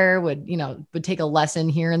better, would take a lesson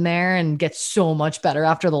here and there and get so much better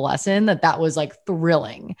after the lesson that was like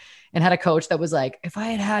thrilling, and had a coach that was like, if I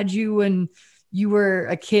had you and you were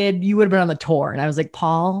a kid, you would have been on the tour. And I was like,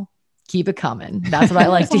 Paul, keep it coming. That's what I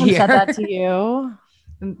like to hear. Said that to you,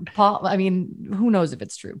 Paul. I mean, who knows if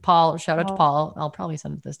it's true? Paul, shout out to Paul. I'll probably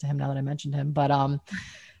send this to him now that I mentioned him. But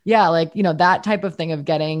yeah, like, you know, that type of thing of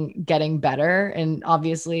getting better. And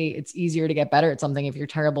obviously it's easier to get better at something if you're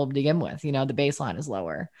terrible to begin with. You know, the baseline is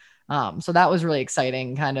lower. So that was really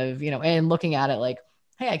exciting, kind of, you know, and looking at it like,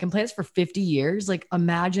 hey, I can play this for 50 years. Like,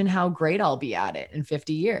 imagine how great I'll be at it in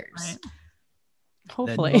 50 years. Right.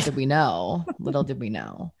 Hopefully. Little did we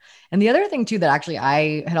know. And the other thing too, that actually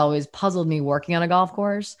I had always puzzled me working on a golf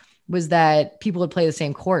course, was that people would play the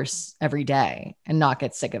same course every day and not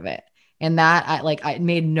get sick of it. And that it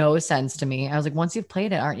made no sense to me. I was like, once you've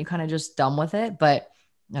played it, aren't you kind of just done with it? But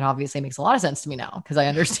it obviously makes a lot of sense to me now, because I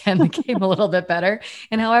understand the game a little bit better,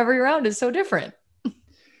 and how every round is so different.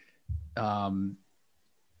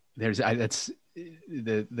 That's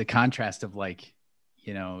the contrast of like,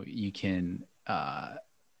 you know, you can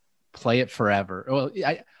play it forever. Well,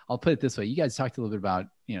 I'll put it this way. You guys talked a little bit about,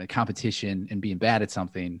 you know, competition and being bad at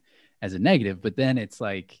something as a negative, but then it's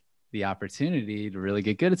like the opportunity to really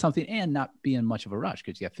get good at something and not be in much of a rush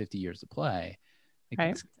because you have 50 years to play.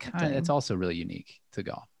 Like, right. It's also really unique to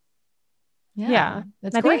golf. Yeah. I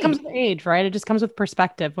think it comes with age, right? It just comes with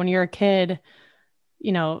perspective. When you're a kid,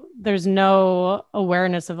 you know, there's no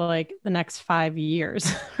awareness of like the next 5 years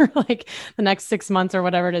or like the next 6 months or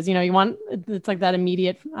whatever it is. You know, it's like that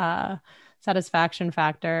immediate satisfaction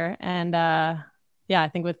factor. And I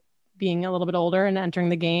think with being a little bit older and entering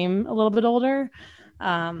the game a little bit older,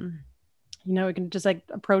 you know, we can just like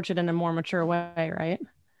approach it in a more mature way, right?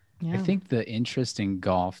 Yeah. I think the interest in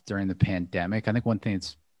golf during the pandemic, I think one thing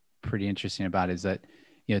that's pretty interesting about it is that,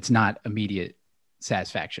 you know, it's not immediate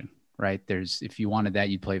satisfaction, right? If you wanted that,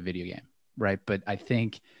 you'd play a video game, right? But I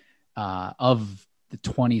think of the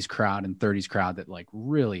 20s crowd and 30s crowd that like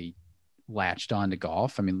really latched on to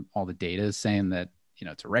golf, I mean, all the data is saying that, you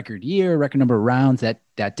know, it's a record year, record number of rounds. That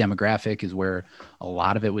demographic is where a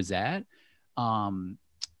lot of it was at.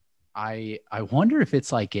 I wonder if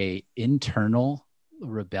it's like a internal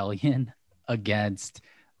rebellion against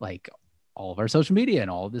like all of our social media and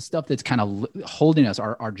all of this stuff that's kind of holding us.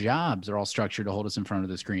 Our jobs are all structured to hold us in front of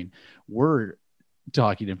the screen. We're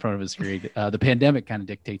talking in front of a screen. The pandemic kind of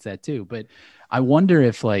dictates that too. But I wonder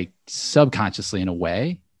if like subconsciously in a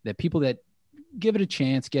way that people that give it a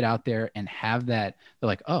chance, get out there and have that, they're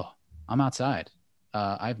like, oh, I'm outside.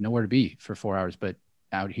 I have nowhere to be for 4 hours, but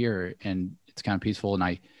out here and it's kind of peaceful and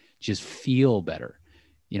I just feel better.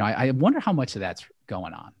 You know, I wonder how much of that's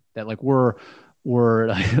going on, that like we're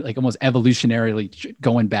like almost evolutionarily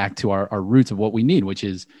going back to our roots of what we need, which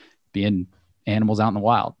is being animals out in the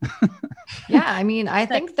wild. Yeah. I mean, I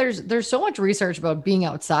think there's so much research about being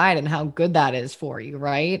outside and how good that is for you.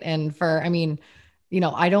 Right. And I mean, you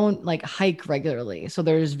know, I don't like hike regularly. So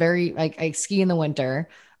there's I ski in the winter.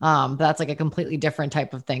 But that's like a completely different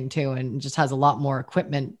type of thing too. And just has a lot more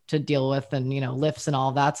equipment to deal with and, you know, lifts and all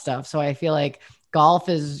of that stuff. So I feel like golf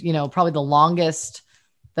is, you know, probably the longest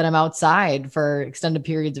that I'm outside for extended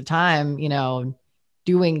periods of time, you know,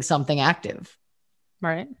 doing something active.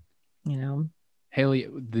 Right. You know, Haley,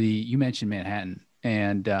 you mentioned Manhattan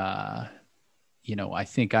and, you know, I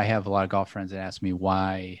think I have a lot of golf friends that ask me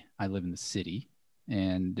why I live in the city.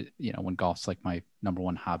 And, you know, when golf's like my number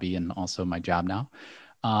one hobby and also my job now,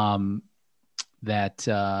 what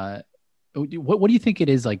do you think it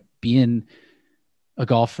is like being a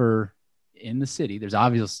golfer in the city? There's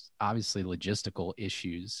obviously logistical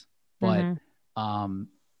issues, but,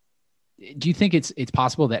 do you think it's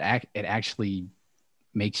possible that it actually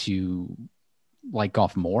makes you like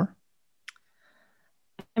golf more?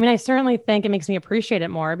 I mean, I certainly think it makes me appreciate it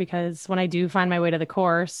more because when I do find my way to the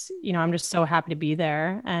course, you know, I'm just so happy to be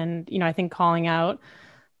there. And, you know, I think calling out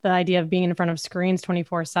the idea of being in front of screens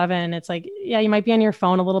 24/7, it's like, yeah, you might be on your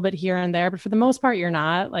phone a little bit here and there, but for the most part, you're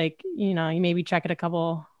not. Like, you know, you maybe check it a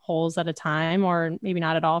couple holes at a time or maybe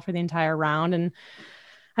not at all for the entire round. And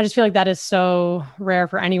I just feel like that is so rare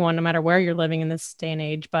for anyone, no matter where you're living in this day and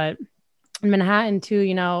age. But in Manhattan too,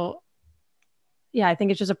 you know, yeah, I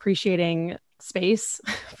think it's just appreciating space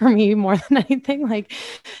for me more than anything. Like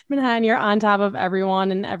Manhattan, you're on top of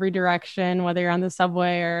everyone in every direction, whether you're on the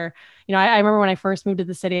subway or, you know, I remember when I first moved to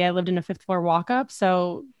the city, I lived in a 5th floor walk up.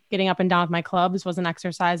 So getting up and down with my clubs was an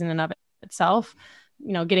exercise in and of itself.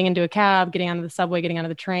 You know, getting into a cab, getting onto the subway, getting onto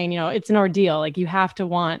the train, you know, it's an ordeal. Like you have to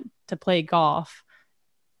want to play golf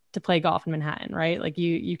in Manhattan, right? Like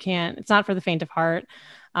you can't, it's not for the faint of heart,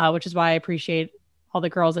 which is why I appreciate all the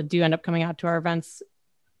girls that do end up coming out to our events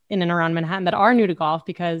in and around Manhattan that are new to golf,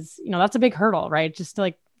 because, you know, that's a big hurdle, right? Just to,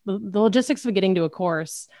 like the logistics of getting to a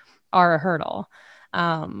course are a hurdle.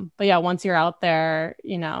 But yeah, once you're out there,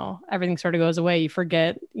 you know, everything sort of goes away. You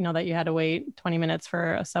forget, you know, that you had to wait 20 minutes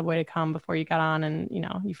for a subway to come before you got on, and, you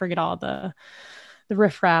know, you forget all the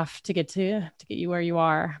riffraff to get you where you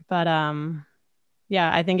are. But,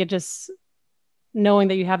 yeah, I think it just knowing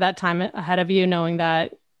that you have that time ahead of you, knowing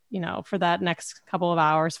that, you know, for that next couple of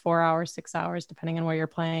hours, 4 hours, 6 hours, depending on where you're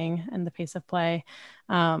playing and the pace of play,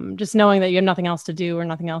 just knowing that you have nothing else to do or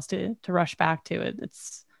nothing else to rush back to.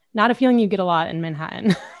 It's not a feeling you get a lot in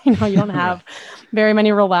Manhattan. You know, you don't have very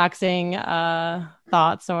many relaxing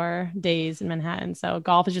thoughts or days in Manhattan. So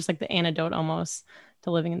golf is just like the antidote almost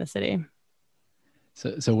to living in the city.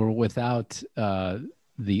 So we're without the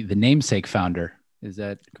namesake founder.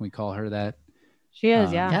 Can we call her that? She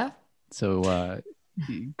is, yeah. So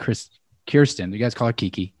Kirsten, you guys call her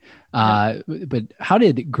Kiki. But how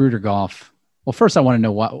did Grueter Golf? Well, first I want to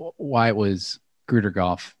know why it was Grueter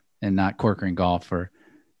Golf and not Corcoran Golf or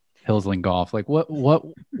Hillesland Golf. Like what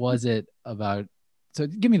was it about? So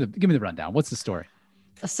give me the rundown. What's the story?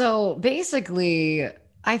 So basically,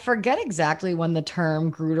 I forget exactly when the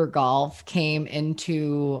term Grueter Golf came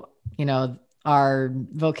into, you know, our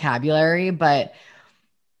vocabulary, but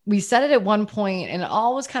we said it at one point, and it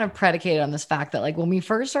all was kind of predicated on this fact that, like, when we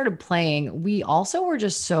first started playing, we also were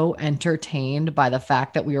just so entertained by the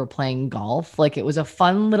fact that we were playing golf. Like, it was a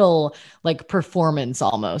fun little, like, performance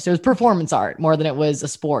almost. It was performance art more than it was a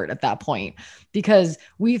sport at that point, because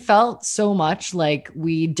we felt so much like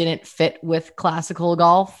we didn't fit with classical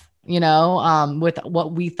golf, you know, with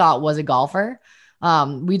what we thought was a golfer.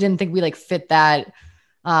 We didn't think we, like, fit that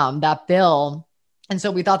bill. And so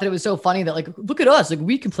we thought that it was so funny that, like, look at us, like,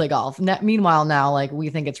 we can play golf. Meanwhile, now, like, we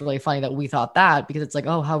think it's really funny that we thought that, because it's like,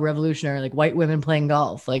 oh, how revolutionary, like, white women playing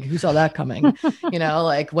golf. Like, who saw that coming? You know,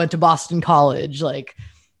 like, went to Boston College, like,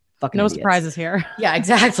 fucking no idiots. Surprises here. Yeah,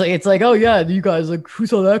 exactly. It's like, oh yeah, you guys, like, who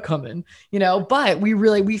saw that coming? You know, but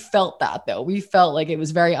we felt that, though. We felt like it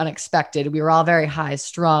was very unexpected. We were all very high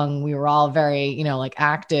strung. We were all very, you know, like,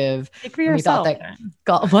 active. Speak for yourself. We thought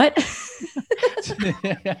that what?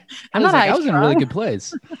 I was in a really good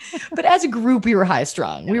place. But as a group, we were high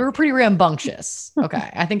strung. We were pretty rambunctious. Okay.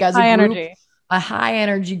 I think as a group, a high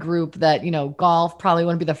energy group that, you know, golf probably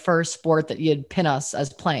wouldn't be the first sport that you'd pin us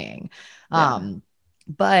as playing.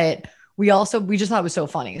 But we just thought it was so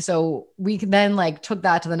funny. So we then like took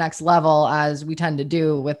that to the next level, as we tend to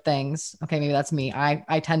do with things. Okay, maybe that's me.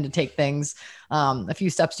 I tend to take things a few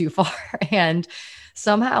steps too far. And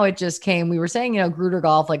somehow it just came. We were saying, Grueter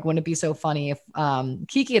Golf, like, wouldn't it be so funny if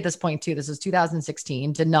Kiki at this point too, this is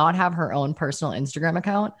 2016, did not have her own personal Instagram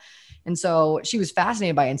account. And so she was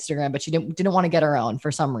fascinated by Instagram, but she didn't want to get her own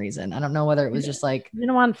for some reason. I don't know whether it was just like, she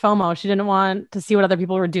didn't want FOMO. She didn't want to see what other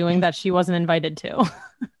people were doing that she wasn't invited to.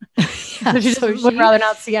 So she would rather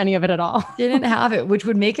not see any of it at all. Didn't have it, which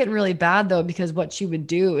would make it really bad though, because what she would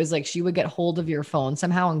do is like, she would get hold of your phone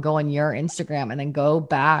somehow and go on your Instagram and then go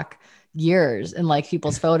back years and like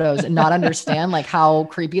people's photos and not understand like how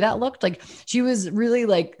creepy that looked. Like she was really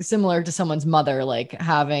like similar to someone's mother, like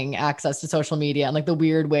having access to social media and like the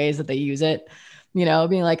weird ways that they use it,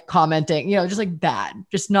 being like commenting, just like bad,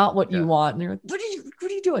 just not what you want. And you're like, what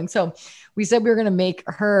are you doing? So we said we were going to make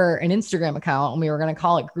her an Instagram account and we were going to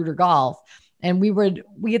call it Grueter Golf. And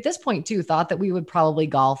we at this point too thought that we would probably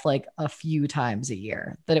golf like a few times a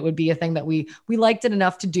year, that it would be a thing that we liked it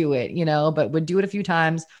enough to do it, but would do it a few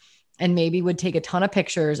times. And maybe would take a ton of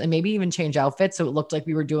pictures and maybe even change outfits, so it looked like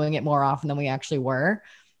we were doing it more often than we actually were.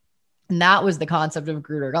 And that was the concept of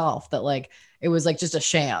Grueter Golf, that like, it was like just a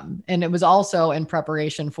sham. And it was also in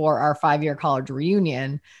preparation for our 5-year college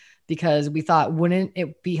reunion, because we thought, wouldn't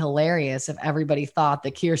it be hilarious if everybody thought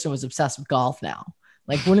that Kirsten was obsessed with golf now?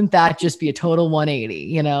 Like, wouldn't that just be a total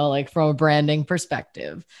 180, like from a branding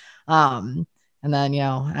perspective? And then,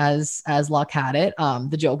 as luck had it,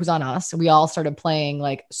 the joke was on us. We all started playing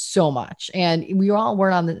like so much, and we all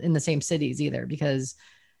weren't in the same cities either, because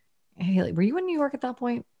Haley, were you in New York at that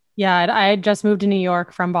point? Yeah, I had just moved to New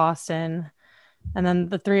York from Boston, and then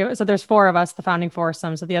the three of us, so there's 4 of us, the founding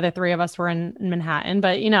foursome. So the other 3 of us were in Manhattan,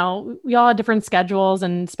 but we all had different schedules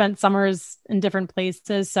and spent summers in different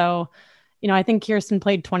places. So, I think Kirsten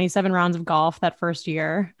played 27 rounds of golf that first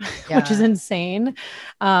year, which is insane.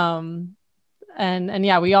 And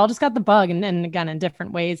yeah, we all just got the bug, and again, in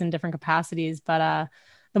different ways, in different capacities. But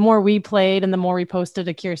the more we played and the more we posted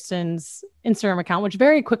to Kirsten's Instagram account, which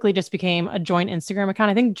very quickly just became a joint Instagram account.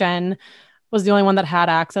 I think Jen was the only one that had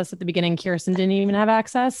access at the beginning. Kirsten didn't even have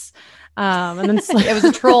access. And then it was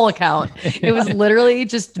a troll account. It was literally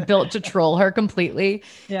just built to troll her completely.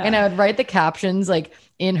 Yeah. And I would write the captions like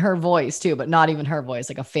in her voice too, but not even her voice,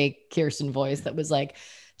 like a fake Kirsten voice that was like,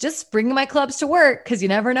 just bring my clubs to work, because you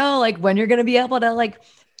never know like when you're going to be able to like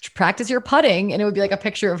practice your putting. And it would be like a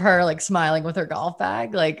picture of her like smiling with her golf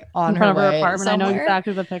bag like on her way apartment. Somewhere. I know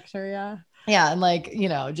exactly the picture. Yeah. And like,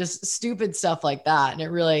 just stupid stuff like that. And it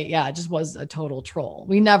really, it just was a total troll.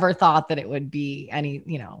 We never thought that it would be any,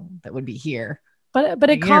 that would be here. But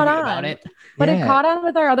it caught on. It caught on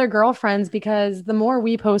with our other girlfriends, because the more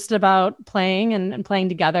we posted about playing and playing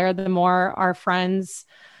together, the more our friends,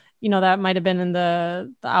 that might have been in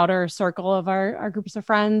the outer circle of our groups of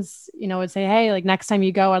friends, would say, hey, like next time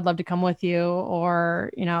you go, I'd love to come with you,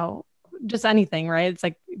 or, just anything, right? It's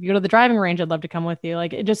like, if you go to the driving range, I'd love to come with you.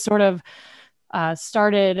 Like it just sort of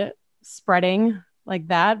started spreading like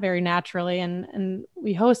that very naturally. And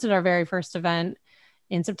we hosted our very first event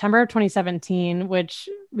in September of 2017, which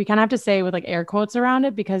we kind of have to say with like air quotes around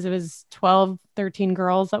it, because it was 12, 13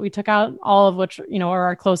 girls that we took out, all of which, are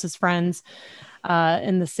our closest friends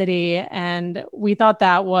in the city. And we thought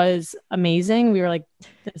that was amazing. We were like,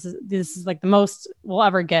 this is like the most we'll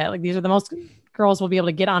ever get. Like, these are the most girls will be able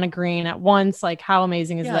to get on a green at once. Like, how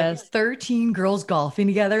amazing is this? Like 13 girls golfing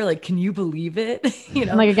together. Like, can you believe it?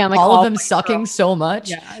 Like again, like all of them sucking girls. So much.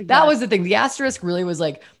 Yeah, exactly. That was the thing. The asterisk really was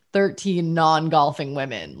like 13 non-golfing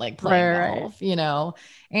women like playing golf,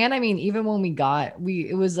 And I mean, even when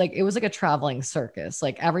it was like a traveling circus.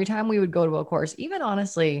 Like every time we would go to a course, even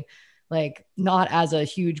honestly, like not as a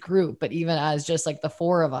huge group, but even as just like the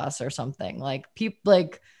 4 of us or something, people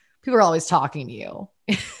are always talking to you,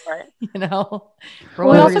 right? For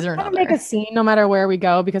one reason or another. We make a scene no matter where we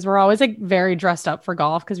go, because we're always like very dressed up for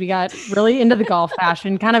golf, because we got really into the golf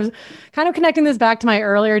fashion. Kind of connecting this back to my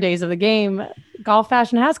earlier days of the game. Golf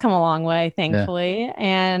fashion has come a long way, thankfully,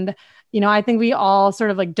 and I think we all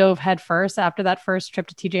sort of like dove head first after that first trip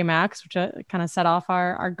to TJ Maxx, which kind of set off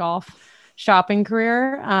our golf shopping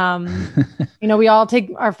career. We all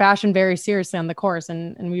take our fashion very seriously on the course,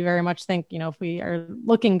 and we very much think, if we are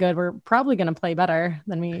looking good, we're probably going to play better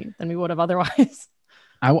than we would have otherwise.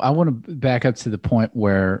 I want to back up to the point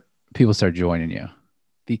where people start joining you,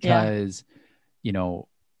 because,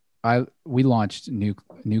 we launched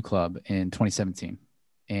new club in 2017,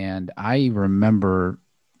 and I remember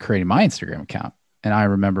creating my Instagram account. And I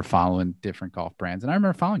remember following different golf brands, and I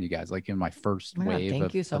remember following you guys like in my first wave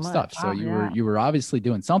of stuff. So you were obviously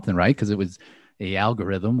doing something right, because it the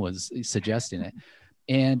algorithm was suggesting it.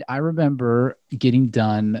 And I remember getting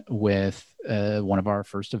done with one of our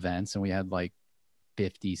first events, and we had like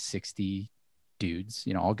 50, 60 dudes,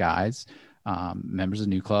 all guys, members of the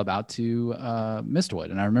new club, out to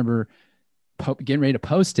Mistwood. And I remember getting ready to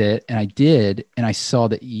post it, and I did, and I saw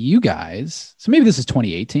that you guys, so maybe this is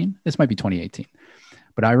 2018. This might be 2018.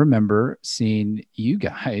 But I remember seeing you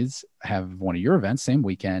guys have one of your events, same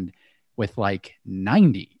weekend, with like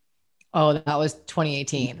 90. Oh, that was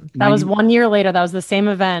 2018. That was 1 year later. That was the same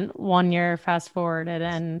event, 1 year fast forwarded.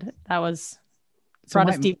 And that was brought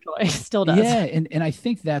us deep joy. Still does. Yeah. And I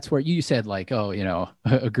think that's where you said like, oh,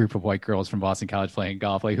 a group of white girls from Boston College playing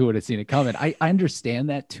golf, like who would have seen it coming? I understand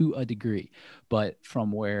that to a degree, but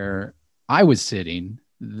from where I was sitting,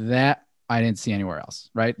 that I didn't see anywhere else,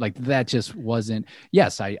 right? Like that just wasn't,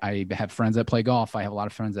 yes, I have friends that play golf. I have a lot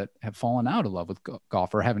of friends that have fallen out of love with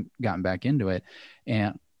golf or haven't gotten back into it.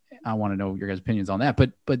 And I want to know your guys' opinions on that.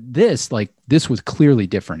 But this was clearly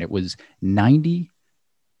different. It was 90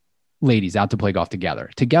 ladies out to play golf together,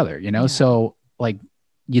 Yeah. So like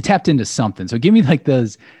you tapped into something. So give me like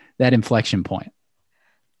that inflection point.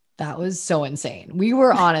 That was so insane. We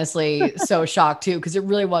were honestly so shocked too, because it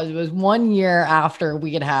was 1 year after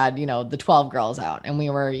we had the 12 girls out, and we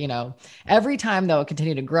were, every time though it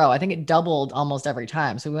continued to grow. I think it doubled almost every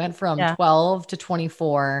time. So we went from 12 to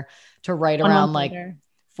 24 to right around like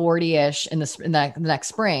 40-ish in the next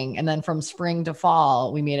spring. And then from spring to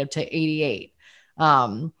fall, we made it to 88,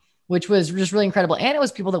 which was just really incredible. And it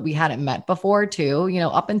was people that we hadn't met before too.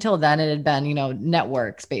 Up until then it had been,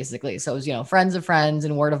 networks basically. So it was, friends of friends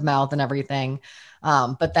and word of mouth and everything.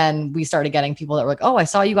 But then we started getting people that were like, oh, I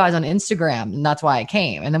saw you guys on Instagram and that's why I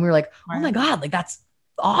came. And then we were like, oh my God, like that's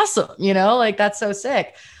awesome. Like that's so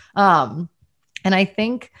sick. And I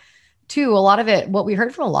think too, a lot of it, what we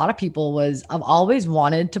heard from a lot of people was I've always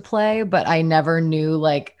wanted to play, but I never knew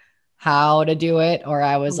like how to do it, or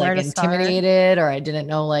I was like intimidated, or I didn't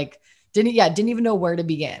know didn't even know where to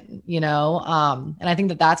begin, and I think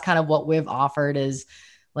that that's kind of what we've offered is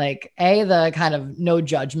like the kind of no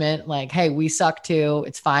judgment, like, hey, we suck too.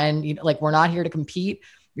 It's fine. Like we're not here to compete.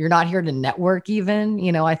 You're not here to network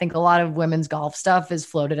even, I think a lot of women's golf stuff is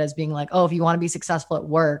floated as being like, oh, if you want to be successful at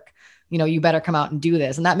work, you better come out and do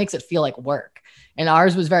this. And that makes it feel like work. And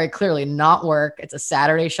ours was very clearly not work. It's a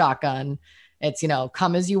Saturday shotgun. It's,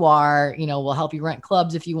 come as you are, we'll help you rent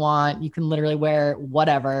clubs if you want. You can literally wear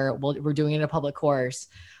whatever. We're doing it in a public course.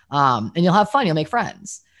 And you'll have fun. You'll make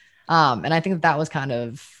friends. And I think that was kind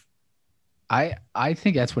of. I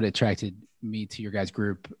think that's what attracted me to your guys'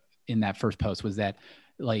 group in that first post, was that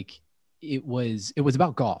like, it was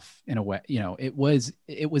about golf in a way, it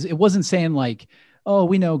wasn't saying like, oh,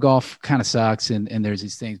 we know golf kind of sucks and there's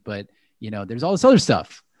these things, but there's all this other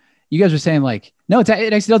stuff. You guys were saying like, no, it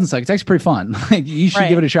actually doesn't suck. It's actually pretty fun. Like you should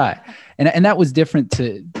give it a try. And that was different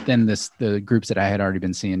than the groups that I had already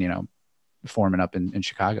been seeing, forming up in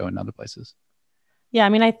Chicago and other places. Yeah. I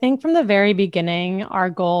mean, I think from the very beginning, our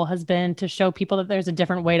goal has been to show people that there's a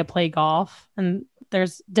different way to play golf, and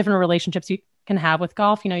there's different relationships you can have with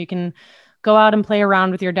golf. You can go out and play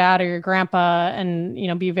around with your dad or your grandpa and,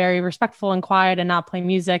 be very respectful and quiet and not play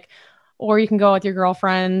music. Or you can go with your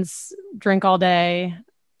girlfriends, drink all day,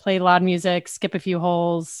 play loud music, skip a few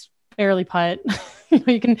holes, barely putt.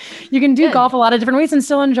 You can do golf a lot of different ways and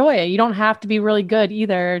still enjoy it. You don't have to be really good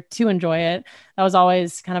either to enjoy it. That was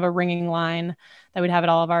always kind of a ringing line that we'd have at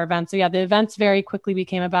all of our events. So yeah, the events very quickly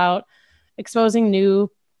became about exposing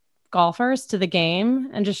new golfers to the game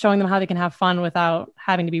and just showing them how they can have fun without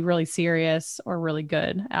having to be really serious or really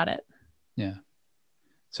good at it. Yeah.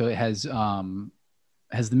 So it has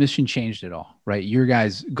the mission changed at all, right? Your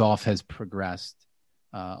guys' golf has progressed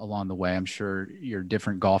along the way. I'm sure you're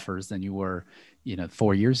different golfers than you were,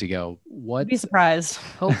 4 years ago. What? Be surprised.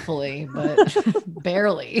 Hopefully, but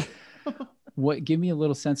barely. Give me a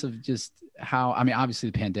little sense of just how, obviously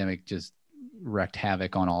the pandemic just wreaked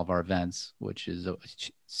havoc on all of our events, which is a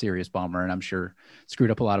serious bummer, and I'm sure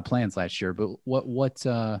screwed up a lot of plans last year. But what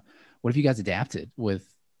have you guys adapted with?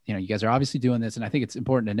 You guys are obviously doing this, and I think it's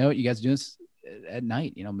important to note you guys are doing this at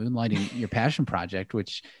night. Moonlighting your passion project,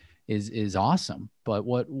 which is awesome. But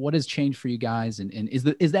what has changed for you guys, and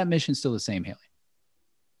is that mission still the same, Haley?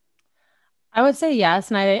 I would say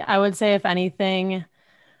yes, and I would say if anything,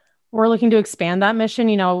 we're looking to expand that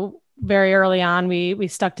mission. Very early on, we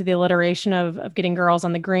stuck to the alliteration of getting girls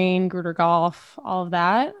on the green, Grueter golf, all of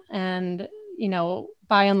that. And,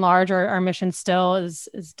 by and large, our mission still is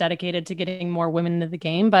dedicated to getting more women into the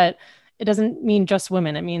game, but it doesn't mean just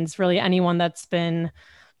women. It means really anyone that's been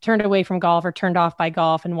turned away from golf or turned off by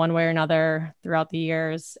golf in one way or another throughout the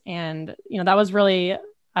years. And, that was really,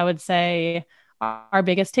 I would say, our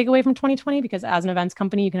biggest takeaway from 2020, because as an events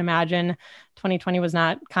company, you can imagine 2020 was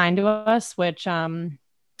not kind to us, which,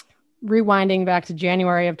 rewinding back to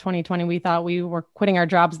January of 2020, we thought we were quitting our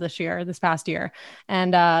jobs this past year.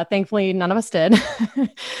 And thankfully none of us did,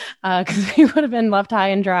 because we would have been left high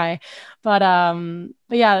and dry. But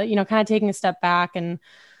yeah, kind of taking a step back and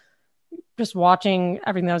just watching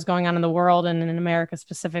everything that was going on in the world and in America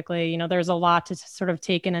specifically, there's a lot to sort of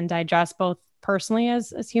take in and digest, both personally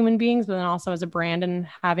as human beings, but then also as a brand, and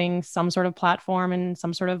having some sort of platform and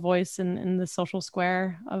some sort of voice in the social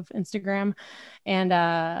square of Instagram. And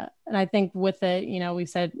I think with it, we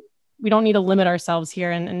said we don't need to limit ourselves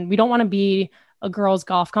here, and we don't want to be a girls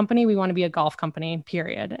golf company. We want to be a golf company,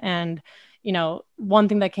 period. And, one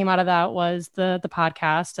thing that came out of that was the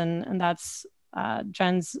podcast, and that's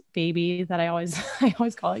Jen's baby that I always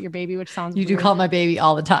call it your baby, which sounds you weird. do call it my baby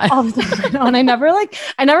all the time. All the time. I know, and I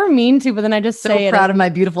never mean to, but then I just say so proud of my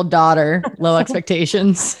beautiful daughter. Low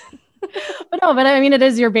expectations. But I mean, it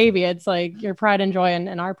is your baby. It's like your pride and joy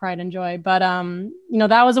and our pride and joy. But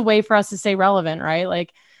that was a way for us to stay relevant, right?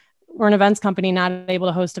 Like, we're an events company, not able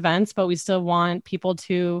to host events, but we still want people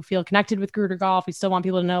to feel connected with Grueter Golf. We still want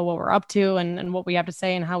people to know what we're up to and what we have to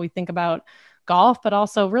say and how we think about golf, but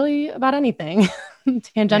also really about anything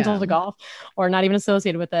tangential to golf or not even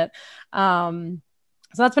associated with it. So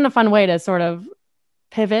that's been a fun way to sort of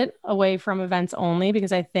pivot away from events only,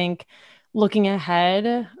 because I think looking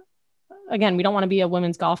ahead, again, we don't want to be a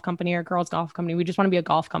women's golf company or a girls golf company. We just want to be a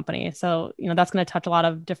golf company. So, that's going to touch a lot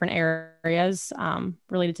of different areas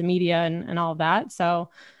related to media and all of that. So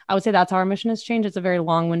I would say that's how our mission has changed. It's a very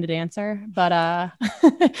long-winded answer, but I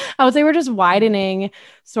would say we're just widening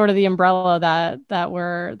sort of the umbrella that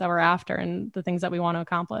we're after, and the things that we want to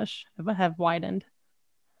accomplish have widened.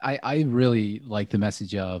 I really like the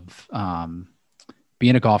message of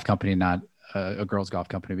being a golf company, not a girls golf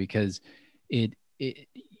company, because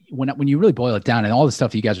when you really boil it down, and all the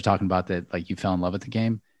stuff you guys are talking about that, like, you fell in love with the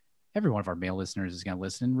game, every one of our male listeners is going to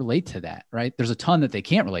listen and relate to that, right? There's a ton that they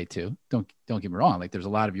can't relate to. Don't get me wrong. Like, there's a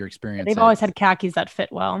lot of your experience. They've always had khakis that fit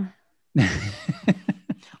well.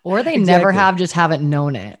 Or they never have, just haven't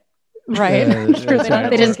known it. Right.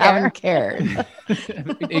 They just haven't cared.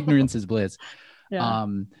 Ignorance is bliss. Yeah.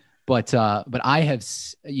 But I have,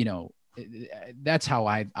 that's how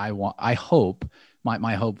I hope,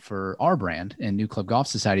 my hope for our brand and New Club Golf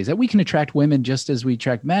Society is that we can attract women just as we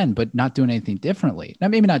attract men, but not doing anything differently. Now,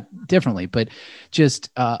 maybe not differently, but just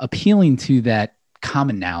appealing to that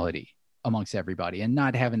commonality amongst everybody, and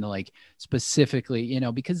not having to, like, specifically,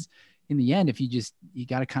 because in the end, if you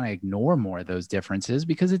got to kind of ignore more of those differences,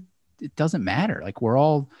 because it doesn't matter. Like, we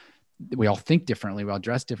all think differently. We all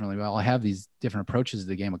dress differently. We all have these different approaches to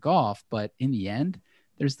the game of golf, but in the end,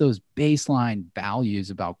 there's those baseline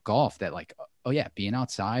values about golf that, like, oh yeah, being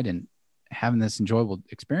outside and having this enjoyable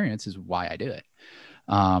experience is why I do it.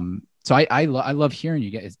 So I love hearing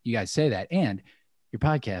you guys say that. And your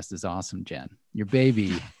podcast is awesome, Jen. Your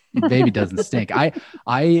baby doesn't stink.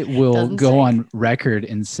 I will go on record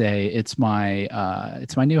and say it's my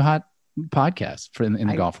new hot podcast in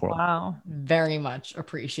the golf world. Wow. Very much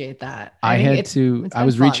appreciate that. I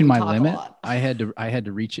was reaching my limit. I had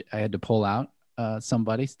to pull out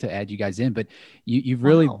somebody to add you guys in, but you've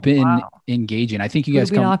really been engaging. I think you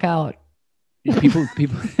guys knock out people.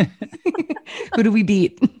 Who do we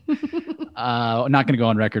beat? Not going to go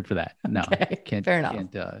on record for that. No, okay. Fair enough.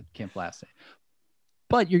 Can't blast it.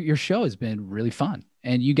 But your show has been really fun,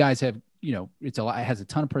 and you guys have, it has a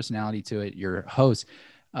ton of personality to it. Your host,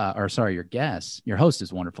 your guest, your host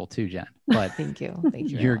is wonderful too, Jen. But thank you.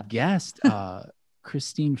 Your guest,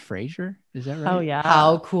 Christine Fraser, is that right? Oh yeah.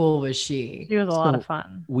 How cool was she? She was a lot of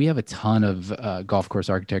fun. We have a ton of golf course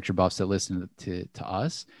architecture buffs that listen to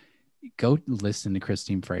us. Go listen to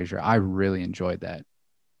Christine Fraser. I really enjoyed that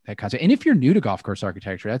concept. And if you're new to golf course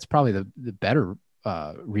architecture, that's probably the better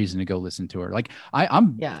reason to go listen to her. Like,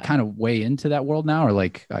 I'm kind of way into that world now, or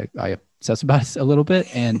like I obsess about it a little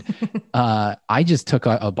bit, and I just took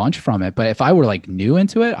a bunch from it. But if I were like new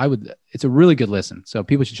into it, it's a really good listen. So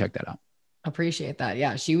people should check that out. Appreciate that.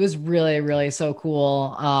 Yeah, she was really, really so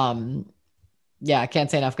cool. I can't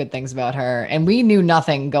say enough good things about her. And we knew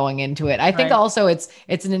nothing going into it. I think also it's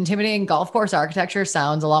an intimidating. Golf course architecture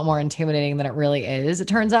sounds a lot more intimidating than it really is, it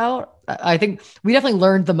turns out. I think we definitely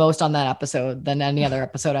learned the most on that episode than any other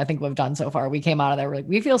episode I think we've done so far. We came out of there, like,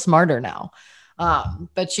 we feel smarter now.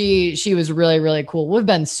 But she was really, really cool. We've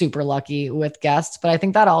been super lucky with guests, but I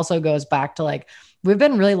think that also goes back to, like, we've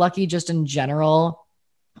been really lucky just in general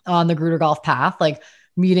on the Grueter Golf path, like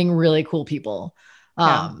meeting really cool people.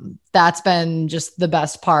 That's been just the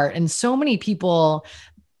best part. And so many people,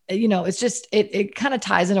 it's just, it kind of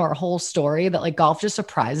ties into our whole story that like golf just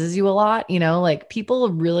surprises you a lot. Like people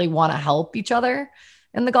really want to help each other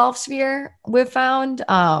in the golf sphere. We've found,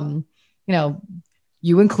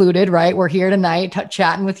 you included, right? We're here tonight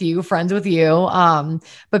chatting with you, friends with you.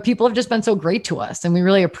 But people have just been so great to us and we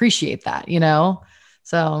really appreciate that,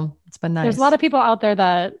 so it's been nice. There's a lot of people out there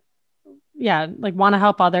that, like want to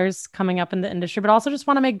help others coming up in the industry, but also just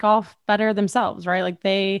want to make golf better themselves, right? Like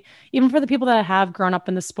even for the people that have grown up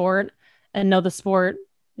in the sport and know the sport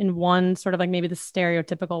in one sort of like maybe the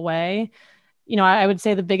stereotypical way, I would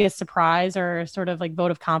say the biggest surprise or sort of like vote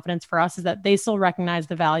of confidence for us is that they still recognize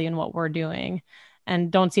the value in what we're doing and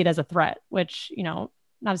don't see it as a threat, which, not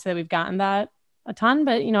to say that we've gotten that a ton,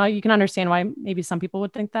 but, you can understand why maybe some people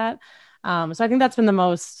would think that. So I think that's been the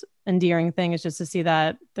most endearing thing, is just to see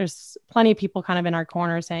that there's plenty of people kind of in our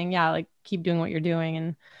corner saying, yeah, like keep doing what you're doing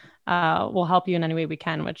and we'll help you in any way we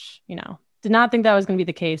can, which, did not think that was going to be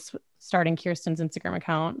the case starting Kirsten's Instagram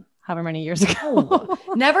account however many years ago.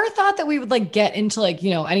 Never thought that we would like get into like,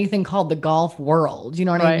 anything called the golf world. You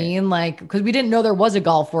know what I mean? Like, because we didn't know there was a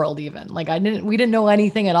golf world even. Like we didn't know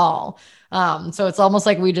anything at all. So it's almost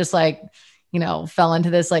like we just like, fell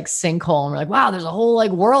into this like sinkhole and we're like, wow, there's a whole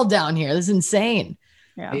like world down here. This is insane.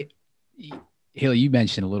 Yeah. Haley, you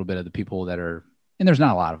mentioned a little bit of the people that are, and there's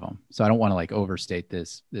not a lot of them, so I don't want to like overstate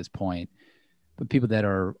this point, but people that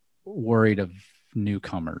are worried of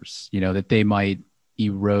newcomers, that they might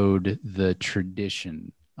erode the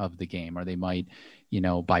tradition of the game, or they might,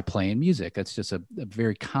 by playing music. That's just a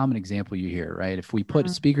very common example you hear, right? If we put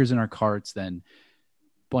speakers in our carts, then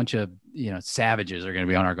bunch of savages are going to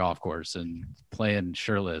be on our golf course and playing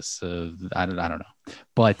shirtless. I don't know,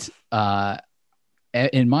 but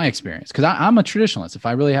in my experience, because I'm a traditionalist, if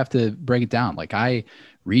I really have to break it down, like I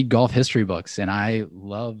read golf history books and I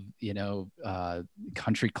love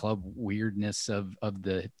country club weirdness of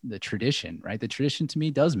the tradition, right? The tradition to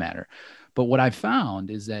me does matter, but what I've found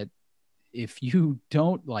is that if you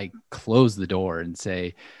don't like close the door and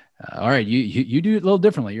say, all right, you do it a little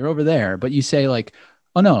differently, you're over there, but you say like,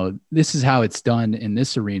 oh no, this is how it's done in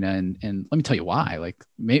this arena. And let me tell you why. Like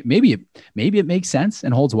maybe it makes sense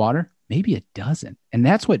and holds water. Maybe it doesn't. And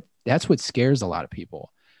that's what scares a lot of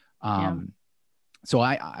people. So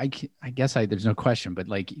I guess there's no question, but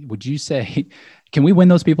like, would you say, can we win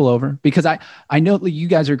those people over? Because I know you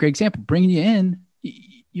guys are a great example. Bringing you in,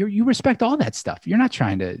 you respect all that stuff. You're not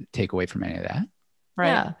trying to take away from any of that. Right.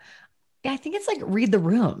 Yeah. I think it's like read the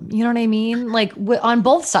room. You know what I mean? Like on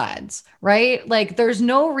both sides, right? Like there's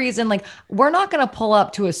no reason, like we're not going to pull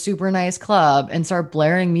up to a super nice club and start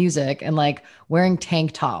blaring music and like wearing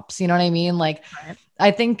tank tops. You know what I mean? Like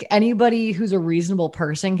I think anybody who's a reasonable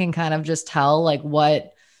person can kind of just tell like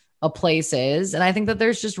what a place is. And I think that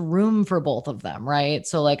there's just room for both of them. Right.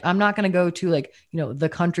 So like, I'm not going to go to like, the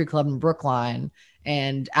country club in Brookline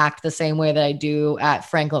and act the same way that I do at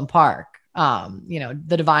Franklin Park. The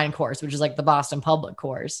Divine course, which is like the Boston public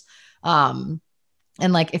course. And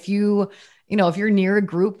like, if you're near a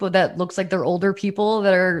group that looks like they're older people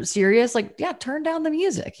that are serious, like, yeah, turn down the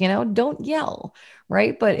music, don't yell.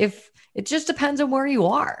 Right. But if it just depends on where you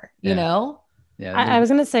are, Yeah, I was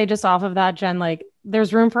going to say just off of that, Jen, like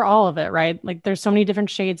there's room for all of it, right? Like there's so many different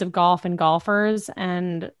shades of golf and golfers,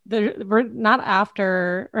 and we're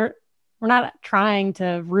not trying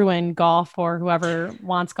to ruin golf for whoever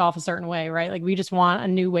wants golf a certain way, right? Like we just want a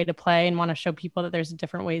new way to play and want to show people that there's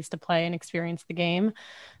different ways to play and experience the game.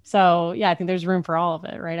 So yeah, I think there's room for all of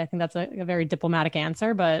it, right? I think that's a very diplomatic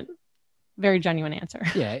answer, but very genuine answer.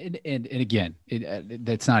 Yeah. And again,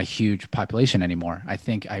 that's not a huge population anymore.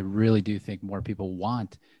 I really do think more people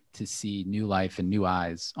want to see new life and new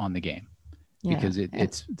eyes on the game, because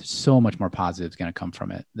it's so much more positive is going to come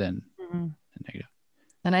from it than negative.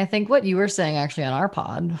 And I think what you were saying actually on our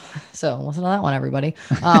pod, so listen to that one, everybody.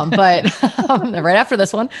 But right after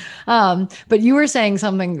this one, but you were saying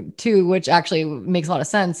something too, which actually makes a lot of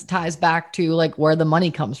sense, ties back to like where the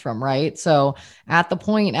money comes from, right? So at the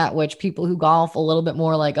point at which people who golf a little bit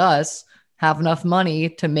more like us have enough money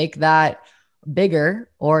to make that bigger,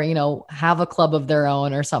 or, have a club of their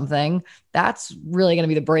own or something, that's really going to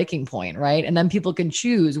be the breaking point. Right. And then people can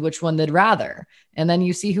choose which one they'd rather. And then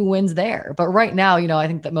you see who wins there. But right now, I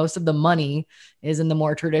think that most of the money is in the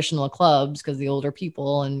more traditional clubs because the older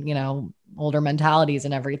people and, older mentalities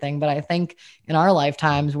and everything. But I think in our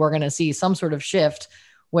lifetimes, we're going to see some sort of shift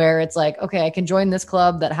where it's like, okay, I can join this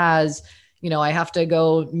club that has, I have to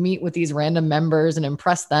go meet with these random members and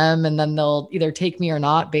impress them. And then they'll either take me or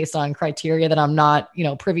not based on criteria that I'm not,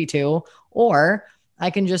 privy to, or I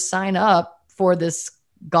can just sign up for this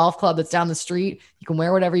golf club that's down the street. You can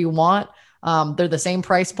wear whatever you want. They're the same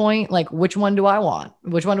price point. Like, which one do I want?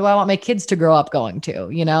 Which one do I want my kids to grow up going to,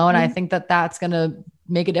 you know? And I think that that's going to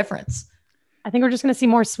make a difference. I think we're just going to see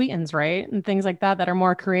more sweetens, right? And things like that are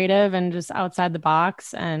more creative and just outside the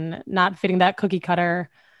box and not fitting that cookie cutter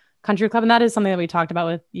country club. And that is something that we talked about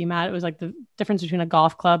with you, Matt. It was like the difference between a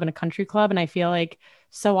golf club and a country club. And I feel like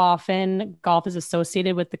so often golf is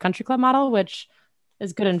associated with the country club model, which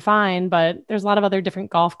is good and fine, but there's a lot of other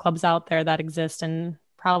different golf clubs out there that exist and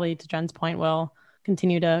probably, to Jen's point, will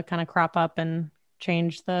continue to kind of crop up and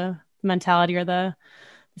change the mentality or the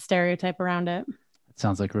stereotype around it. It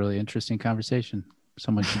sounds like a really interesting conversation.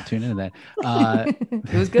 Someone should tune into that.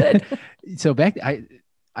 It was good. So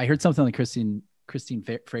I heard something on the Christine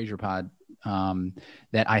Fraser pod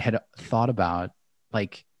that I had thought about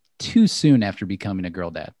like too soon after becoming a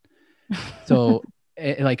girl dad. So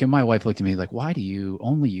and my wife looked at me like, why do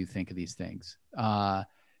you think of these things?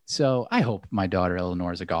 So I hope my daughter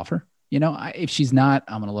Eleanor is a golfer. If she's not,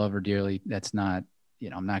 I'm going to love her dearly. That's not,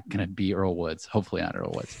 I'm not going to be Earl Woods. Hopefully not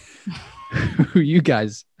Earl Woods. You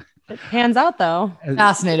guys. It pans out though.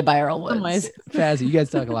 Fascinated by Earl Woods. Fazzy, you guys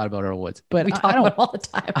talk a lot about Earl Woods, but we talk about it all the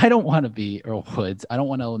time. I don't want to be Earl Woods. I don't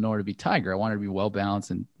want Eleanor to be Tiger. I want her to be well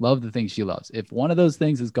balanced and love the things she loves. If one of those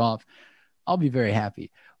things is golf, I'll be very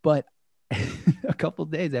happy. But a couple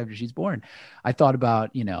of days after she's born, I thought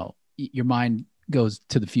about, your mind goes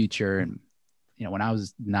to the future. And, when I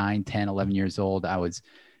was 9, 10, 11 years old, I was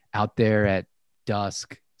out there at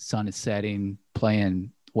dusk, sun is setting,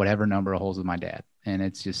 playing whatever number of holes with my dad. And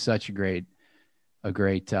it's just such a great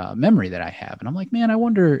memory that I have. And I'm like, man, I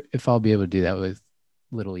wonder if I'll be able to do that with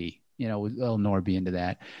little E, with Eleanor be into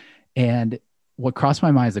that. And what crossed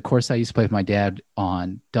my mind is the course I used to play with my dad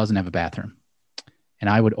on doesn't have a bathroom. And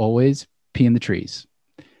I would always pee in the trees.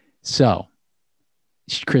 So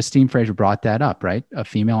Christine Fraser brought that up, right? A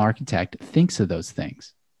female architect thinks of those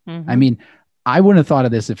things. Mm-hmm. I mean, I wouldn't have thought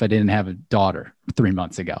of this if I didn't have a daughter 3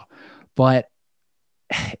 months ago, but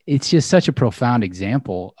it's just such a profound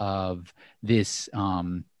example of this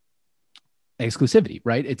exclusivity,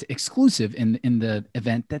 right? It's exclusive in the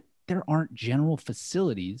event that there aren't general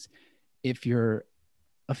facilities if you're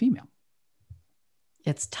a female.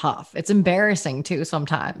 It's tough. It's embarrassing too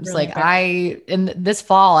sometimes. Really in this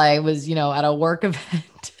fall, I was, at a work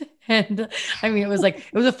event and I mean, it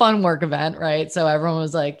was a fun work event, right? So everyone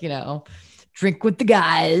was like, drink with the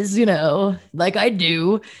guys, like I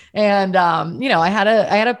do. And, I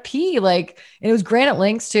had a pee, and it was Granite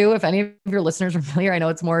Links too. If any of your listeners are familiar, I know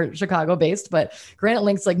it's more Chicago based, but Granite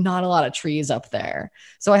Links, not a lot of trees up there.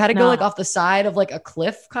 So I had to go off the side of a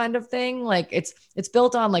cliff kind of thing. It's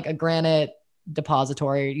built on a granite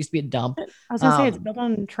depository. It used to be a dump. I was gonna say it's built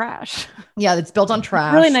on trash. Yeah, it's built on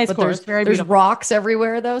trash. Really nice course. There's rocks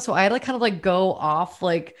everywhere though. So I had kind of go off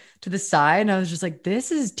to the side and I was just like,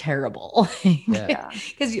 this is terrible. Yeah.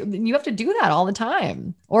 Because you have to do that all the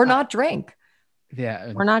time or not drink.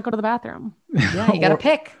 Yeah. Or not go to the bathroom. Yeah, you got to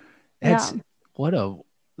pick. What a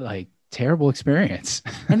terrible experience.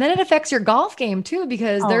 And then it affects your golf game too,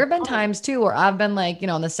 because there have been times too where I've been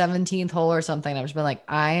on the 17th hole or something. I've just been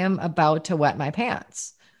I am about to wet my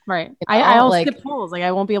pants. Right. I'll skip holes.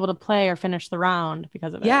 I won't be able to play or finish the round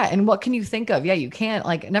because of it. Yeah. And what can you think of? Yeah. You can't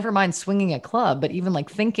never mind swinging a club, but even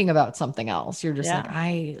thinking about something else, you're just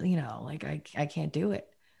I can't do it.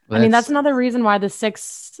 Well, that's another reason why the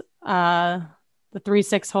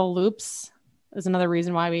 3-6 hole loops is another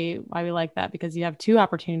reason why we like that, because you have 2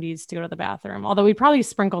 opportunities to go to the bathroom. Although we probably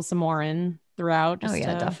sprinkle some more in throughout.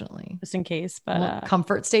 Definitely. Just in case, but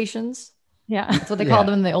comfort stations. Yeah. That's what they called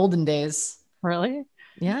them in the olden days. Really?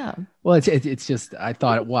 Yeah. Well, it's just, I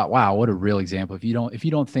thought, wow, what a real example. If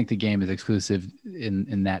you don't think the game is exclusive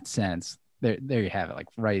in that sense, there you have it,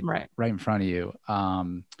 right in front of you.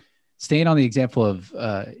 Staying on the example of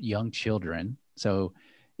young children. So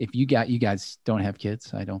if you guys don't have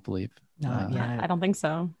kids, I don't believe. I don't think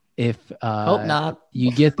so. If hope not,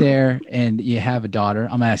 you get there and you have a daughter,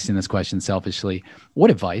 I'm asking this question selfishly.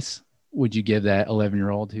 What advice would you give that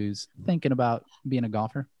 11-year-old who's thinking about being a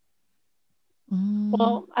golfer?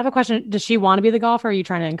 Well, I have a question. Does she want to be the golfer? Or are you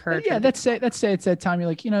trying to encourage her? Let's say it's that time you're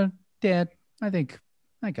like, Dad, I think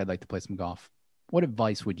I'd like to play some golf. What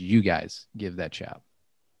advice would you guys give that child?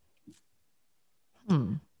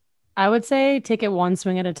 I would say take it one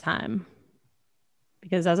swing at a time.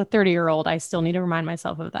 Because as a 30-year-old, I still need to remind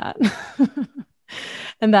myself of that.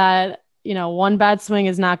 And that, one bad swing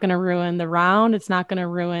is not going to ruin the round. It's not going to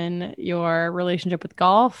ruin your relationship with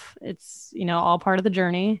golf. It's, all part of the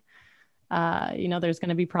journey. There's going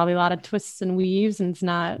to be probably a lot of twists and weaves, and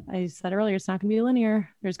I said earlier, it's not going to be linear.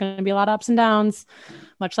 There's going to be a lot of ups and downs,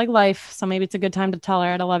 much like life. So maybe it's a good time to tell her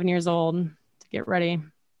at 11 years old to get ready.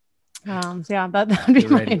 So yeah, that would be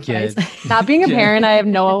my advice. Not being a parent, I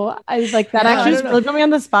like that actually just really put me on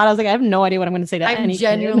the spot. I was like, I have no idea what I'm going to say to any kid.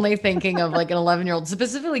 I'm genuinely thinking of like an 11-year-old,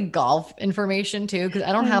 specifically golf information too, because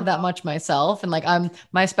I don't have that much myself. And like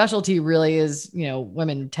my specialty really is,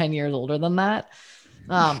 women 10 years older than that.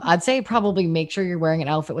 I'd say probably make sure you're wearing an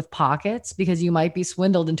outfit with pockets, because you might be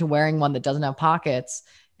swindled into wearing one that doesn't have pockets.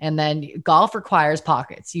 And then golf requires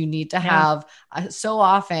pockets. You need to have, so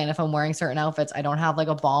often if I'm wearing certain outfits, I don't have like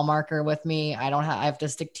a ball marker with me. I have to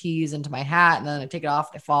stick tees into my hat, and then I take it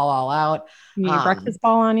off, they fall all out. You need a breakfast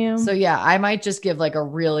ball on you. So yeah, I might just give like a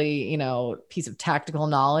really, piece of tactical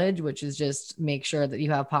knowledge, which is just make sure that you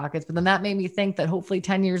have pockets. But then that made me think that hopefully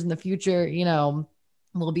 10 years in the future,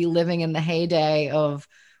 we'll be living in the heyday of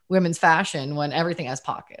women's fashion when everything has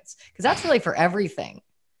pockets. Because that's really for everything.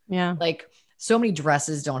 Yeah. Like, so many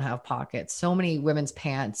dresses don't have pockets. So many women's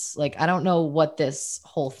pants. Like, I don't know what this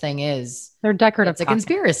whole thing is. They're decorative. It's a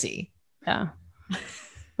conspiracy. Yeah.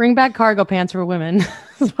 Bring back cargo pants for women.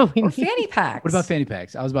 Or fanny packs. What about fanny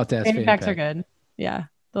packs? I was about to ask. Fanny packs are good. Yeah,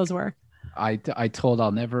 those work. I told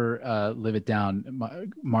I'll never live it down.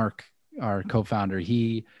 Mark, our co-founder,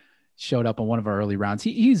 he showed up on one of our early rounds.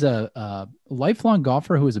 He's a lifelong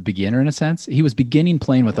golfer who is a beginner in a sense. He was beginning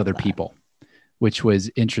playing with other people, which was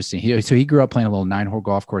interesting. He grew up playing a little 9-hole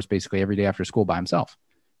golf course basically every day after school by himself.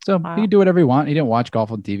 So he could do whatever he wanted. He didn't watch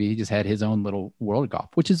golf on TV. He just had his own little world of golf,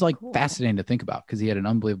 which is like fascinating to think about, because he had an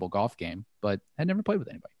unbelievable golf game, but had never played with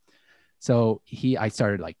anybody. So I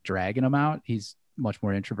started like dragging him out. He's much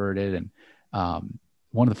more introverted. And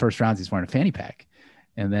one of the first rounds, he's wearing a fanny pack.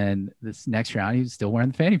 And then this next round, he was still wearing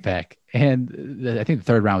the fanny pack. And I think the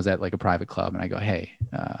third round was at like a private club. And I go, hey,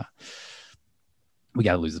 we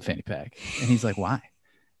got to lose the fanny pack. And he's like, why?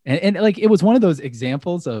 And like, it was one of those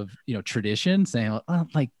examples of, tradition saying, oh,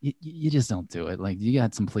 like, you just don't do it. Like, you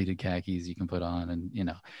got some pleated khakis you can put on,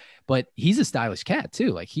 and, but he's a stylish cat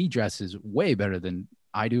too. Like, he dresses way better than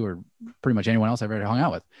I do, or pretty much anyone else I've ever hung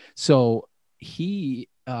out with. So he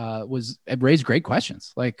raised great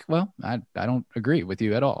questions. Like, well, I don't agree with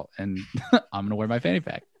you at all. And I'm going to wear my fanny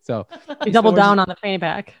pack. So he doubled down on the fanny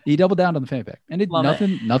pack. He doubled down on the fanny pack, and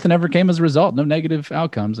nothing ever came as a result. No negative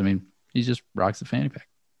outcomes. I mean, he just rocks the fanny pack.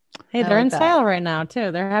 Hey, they're in style right now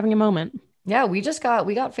too. They're having a moment. Yeah, we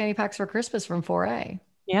got fanny packs for Christmas from 4A.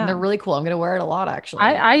 Yeah, and they're really cool. I'm gonna wear it a lot actually.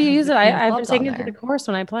 I use it. I've been taking it to the course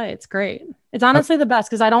when I play. It's great. It's honestly the best,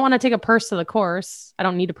 because I don't want to take a purse to the course. I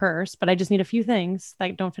don't need a purse, but I just need a few things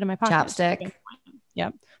that don't fit in my pocket. Chapstick.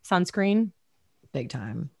 Yep. Sunscreen. Big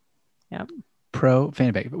time. Yep. Pro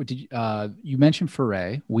fanny pack. You mentioned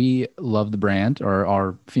Foray. We love the brand, or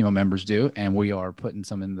our female members do, and we are putting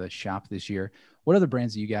some in the shop this year. What other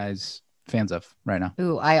brands are you guys fans of right now?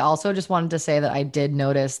 Ooh, I also just wanted to say that I did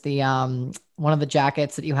notice the one of the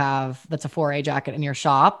jackets that you have that's a 4A jacket in your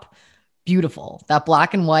shop. Beautiful. That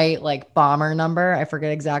black and white like bomber number. I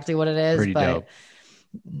forget exactly what it is. Pretty but dope.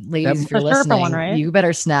 Ladies, if you're listening, one, right? You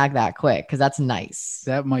better snag that quick, because that's nice.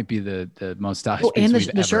 That might be the most stylish piece and the we've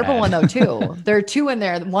ever Sherpa had. one though too. There are two in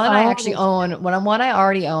there. One I actually own. One I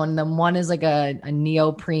already own. Then one is like a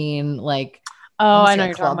neoprene like. Oh, I know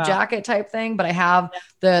you're club jacket type thing, but I have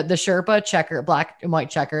the Sherpa black and white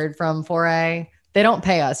checkered from 4A. They don't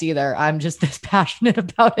pay us either. I'm just this passionate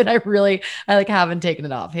about it. I like haven't taken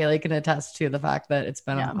it off. Haley can attest to the fact that it's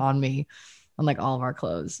been on me on like all of our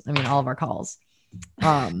clothes. I mean, all of our calls.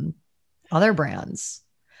 Other brands.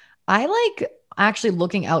 I like actually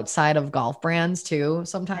looking outside of golf brands too,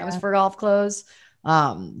 sometimes for golf clothes.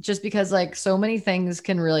 Just because like so many things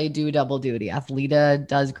can really do double duty. Athleta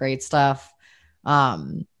does great stuff.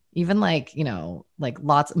 Even like, like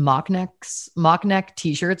lots of mock neck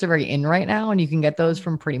t-shirts are very in right now, and you can get those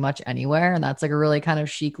from pretty much anywhere. And that's like a really kind of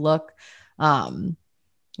chic look. I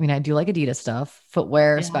mean, I do like Adidas stuff,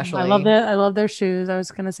 footwear, especially. I love their shoes. I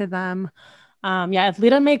was going to say them.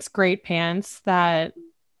 Athleta makes great pants that,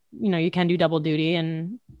 you can do double duty,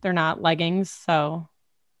 and they're not leggings. So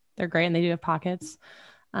they're great, and they do have pockets.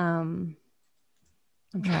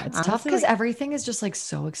 It's tough because everything is just like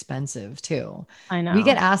so expensive too. I know. We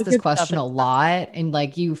get asked this question a lot, and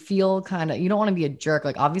like you feel kind of, you don't want to be a jerk.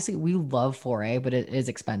 Like obviously we love 4A, but it is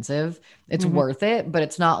expensive. It's worth it, but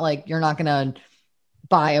it's not like you're not going to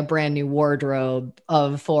buy a brand new wardrobe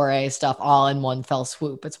of 4A stuff all in one fell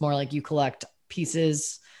swoop. It's more like you collect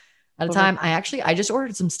pieces at a time. I just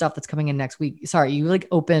ordered some stuff that's coming in next week. Sorry, you like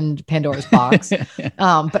opened Pandora's box.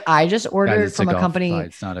 But I just ordered from a company.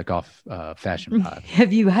 It's not a golf fashion pod.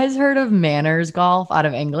 Have you guys heard of Manners Golf out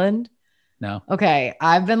of England? No. Okay.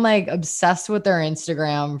 I've been like obsessed with their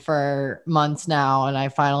Instagram for months now. And I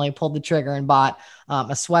finally pulled the trigger and bought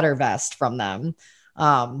a sweater vest from them.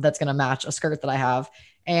 That's going to match a skirt that I have.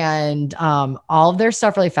 And all of their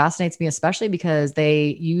stuff really fascinates me, especially because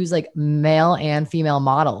they use like male and female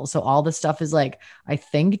models. So all the stuff is like, I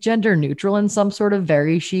think gender neutral in some sort of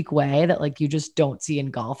very chic way that like you just don't see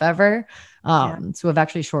in golf ever. So I've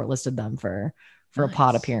actually shortlisted them for a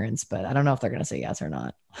pod appearance, but I don't know if they're going to say yes or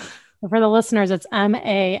not. For the listeners, it's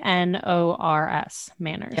MANORS,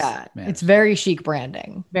 Manners. Yeah, it's very chic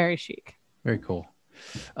branding. Very chic. Very cool.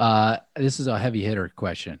 This is a heavy hitter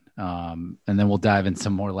question. And then we'll dive in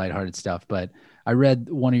some more lighthearted stuff. But I read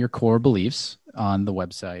one of your core beliefs on the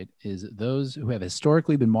website is those who have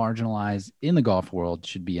historically been marginalized in the golf world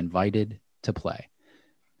should be invited to play.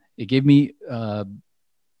 It gave me a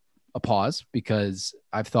pause because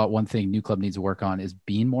I've thought one thing New Club needs to work on is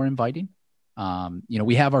being more inviting.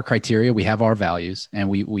 We have our criteria, we have our values, and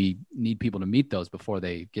we need people to meet those before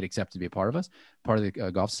they get accepted to be a part of us, part of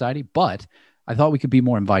the Golf Society. But I thought we could be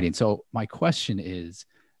more inviting. So my question is,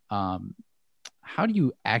 how do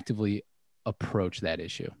you actively approach that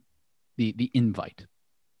issue? The invite.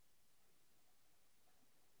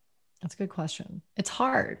 That's a good question. It's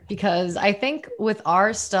hard because I think with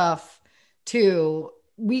our stuff too,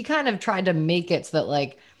 we kind of tried to make it so that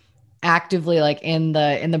like actively like in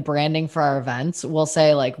the branding for our events, we'll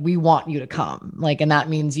say like, we want you to come. Like, and that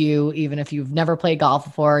means you, even if you've never played golf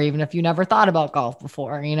before, even if you never thought about golf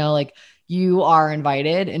before, like you are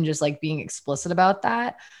invited, and just like being explicit about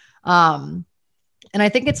that. And I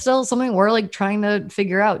think it's still something we're like trying to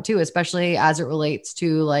figure out too, especially as it relates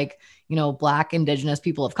to like, Black, Indigenous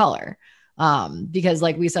people of color. Because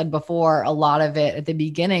like we said before, a lot of it at the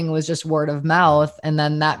beginning was just word of mouth. And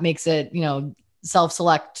then that makes it,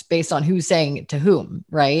 self-select based on who's saying it to whom.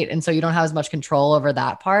 Right. And so you don't have as much control over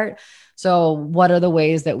that part. So what are the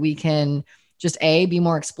ways that we can just be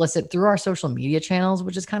more explicit through our social media channels,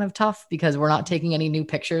 which is kind of tough because we're not taking any new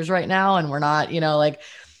pictures right now. And we're not,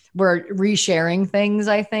 we're resharing things,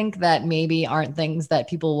 I think, that maybe aren't things that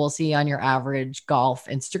people will see on your average golf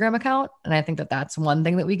Instagram account. And I think that that's one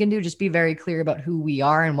thing that we can do. Just be very clear about who we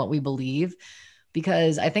are and what we believe.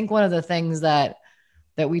 Because I think one of the things that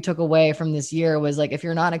we took away from this year was like, if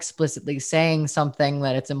you're not explicitly saying something,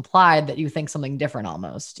 that it's implied that you think something different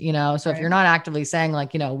almost, so right. If you're not actively saying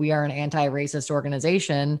like, we are an anti-racist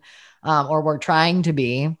organization, or we're trying to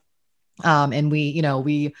be, and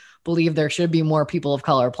we believe there should be more people of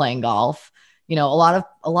color playing golf. A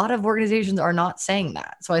lot of organizations are not saying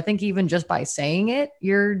that. So I think even just by saying it,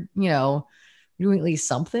 you're, doing at least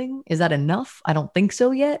something. Is that enough? I don't think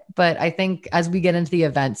so yet. But I think as we get into the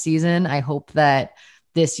event season, I hope that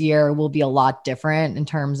this year will be a lot different in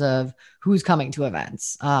terms of who's coming to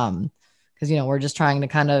events. Because, we're just trying to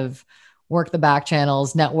kind of work the back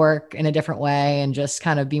channels, network in a different way, and just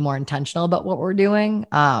kind of be more intentional about what we're doing.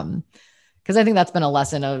 Because I think that's been a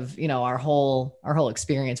lesson of, our whole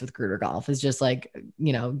experience with Grueter Golf is just like,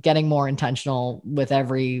 getting more intentional with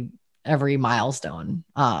every milestone.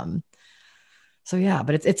 So yeah,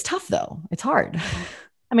 but it's tough though. It's hard.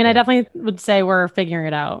 I mean, I definitely would say we're figuring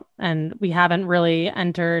it out, and we haven't really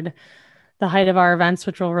entered the height of our events,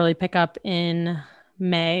 which will really pick up in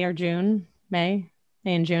May and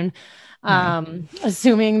June,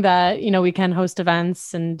 assuming that, we can host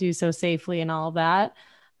events and do so safely and all of that.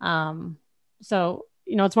 So,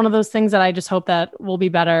 it's one of those things that I just hope that will be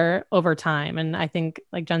better over time. And I think,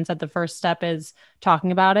 like Jen said, the first step is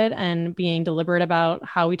talking about it and being deliberate about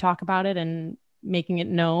how we talk about it and making it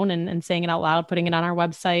known and saying it out loud, putting it on our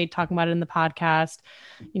website, talking about it in the podcast,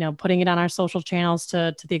 putting it on our social channels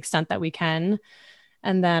to the extent that we can.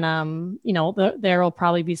 And then, there will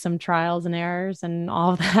probably be some trials and errors and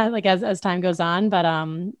all of that, like as time goes on. But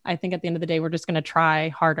I think at the end of the day, we're just going to try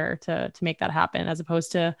harder to make that happen, as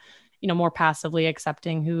opposed to, more passively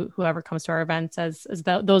accepting whoever comes to our events as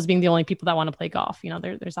those being the only people that want to play golf.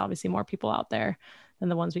 There's obviously more people out there than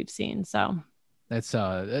the ones we've seen. So that's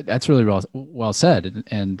really well said,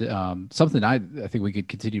 and something I think we could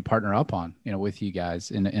continue to partner up on, with you guys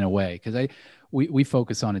in a way, because we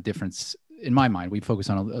focus on a difference. In my mind, we focus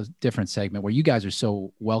on a different segment where you guys are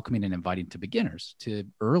so welcoming and inviting to beginners, to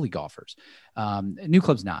early golfers. New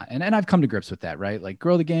Club's not, and I've come to grips with that, right? Like,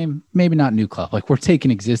 grow the game, maybe not New Club. Like, we're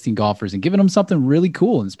taking existing golfers and giving them something really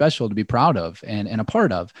cool and special to be proud of and a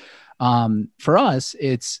part of. For us,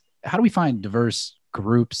 it's how do we find diverse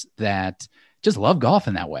groups that just love golf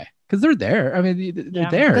in that way? Because they're there. I mean, they're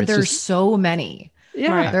there. But there's so many.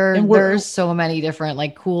 Yeah. Right. There's so many different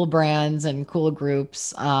like cool brands and cool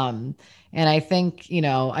groups. And I think,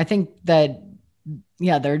 that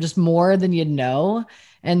yeah, they're just more than you'd know.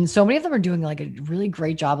 And so many of them are doing like a really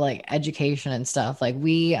great job, like education and stuff. Like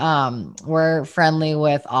we're friendly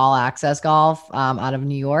with All Access Golf out of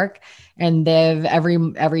New York, and they've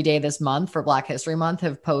every day this month for Black History Month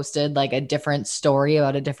have posted like a different story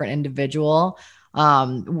about a different individual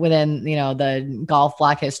within, the golf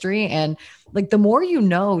Black history. And like the more you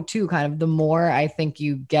know too, kind of the more I think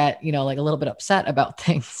you get, like a little bit upset about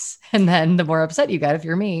things. And then the more upset you get, if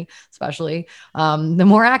you're me, especially, the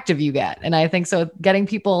more active you get. And I think so getting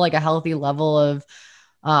people like a healthy level of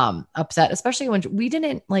upset, especially when we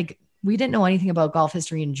didn't know anything about golf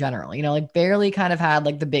history in general, like barely kind of had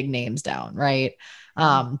like the big names down. Right.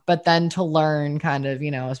 But then to learn kind of,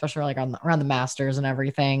 especially like around the Masters and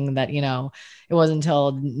everything that, it wasn't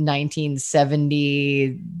until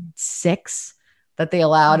 1976 that they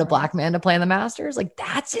allowed a Black man to play in the Masters. Like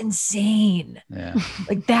that's insane. Yeah.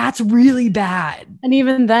 Like that's really bad. And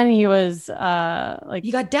even then he was like,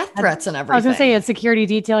 he got death threats and everything. I was gonna say, a security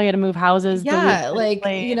detail, he had to move houses. Yeah.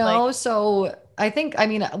 So I think,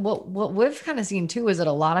 what we've kind of seen too is that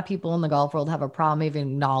a lot of people in the golf world have a problem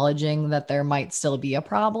even acknowledging that there might still be a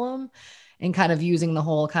problem, and kind of using the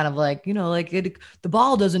whole kind of like, the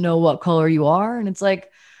ball doesn't know what color you are. And it's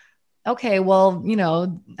like, okay, well,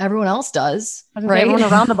 everyone else does, right?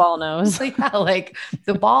 Everyone around the ball knows. Yeah, like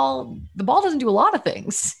the ball doesn't do a lot of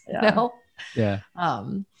things, Yeah.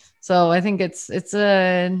 So I think it's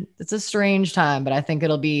a strange time, but I think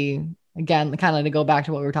it'll be, again, kind of to go back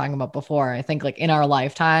to what we were talking about before. I think like in our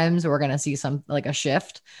lifetimes, we're going to see some like a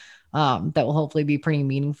shift that will hopefully be pretty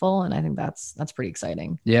meaningful. And I think that's pretty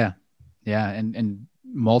exciting. Yeah. Yeah. And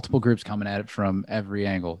multiple groups coming at it from every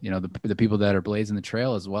angle, the people that are blazing the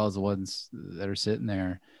trail, as well as the ones that are sitting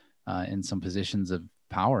there in some positions of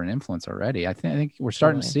power and influence already. I think we're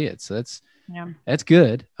starting to see it. So that's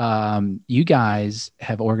good. You guys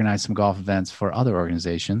have organized some golf events for other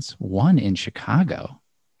organizations, one in Chicago,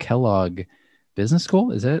 Kellogg Business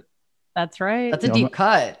School. Is it? That's right. That's a deep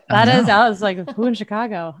cut. I was like, who in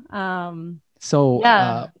Chicago?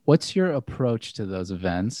 What's your approach to those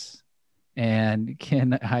events? And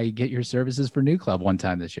can I get your services for New Club one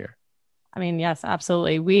time this year? I mean, yes,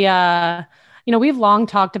 absolutely. We, we've long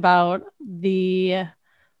talked about the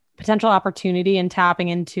potential opportunity in tapping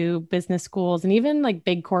into business schools and even like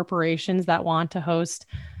big corporations that want to host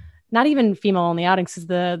not even female only outings, because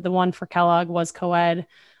the one for Kellogg was co-ed,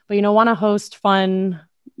 but, want to host fun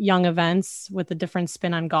young events with a different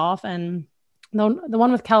spin on golf. And the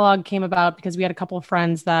one with Kellogg came about because we had a couple of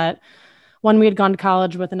friends that, one we had gone to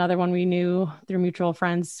college with, another one we knew through mutual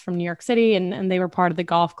friends from New York City. And they were part of the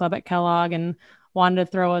golf club at Kellogg and wanted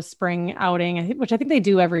to throw a spring outing, which I think they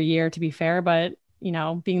do every year, to be fair. But,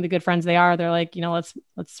 being the good friends they are, they're like, let's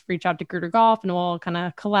reach out to Grueter Golf and we'll kind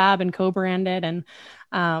of collab and co-brand it. And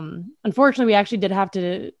unfortunately, we actually did have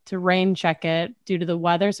to rain check it due to the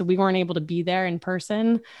weather. So we weren't able to be there in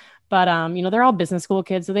person. But, they're all business school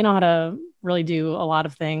kids, so they know how to really do a lot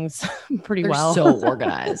of things pretty well. They're so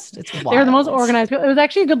organized. It's wild. They're the most organized. It was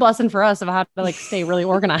actually a good lesson for us of how to like stay really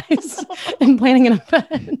organized in planning an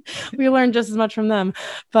event. We learned just as much from them.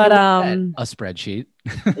 But a spreadsheet.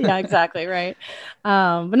 Yeah, exactly. Right.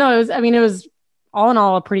 But no, it was all in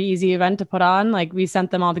all a pretty easy event to put on. Like we sent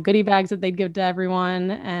them all the goodie bags that they'd give to everyone.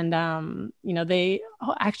 And,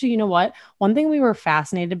 what? One thing we were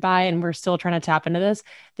fascinated by, and we're still trying to tap into this,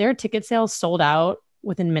 their ticket sales sold out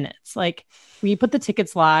within minutes. Like we put the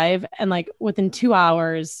tickets live and like within 2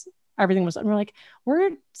 hours, everything was, and we're like, we're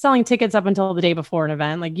selling tickets up until the day before an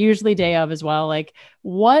event, like usually day of as well. Like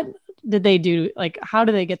what did they do? Like, how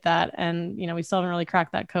do they get that? And, we still haven't really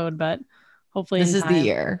cracked that code, but hopefully this is the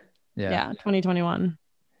year. Yeah. 2021.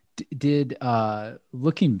 Did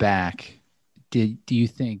looking back, do you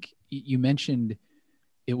think you mentioned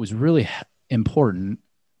it was really important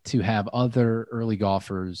to have other early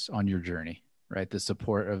golfers on your journey, right? The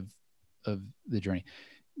support of the journey.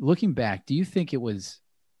 Looking back, do you think it was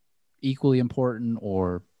equally important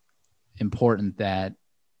or important that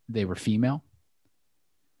they were female?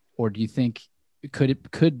 Or do you think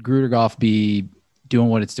could Grueter Golf be doing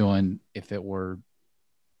what it's doing if it were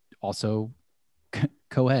also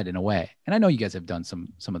co-ed in a way? And I know you guys have done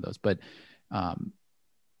some of those, but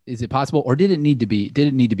is it possible, or did it need to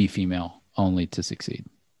be female only to succeed?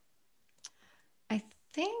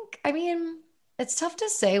 It's tough to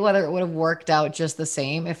say whether it would have worked out just the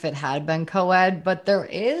same if it had been co-ed, but there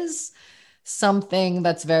is something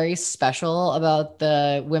that's very special about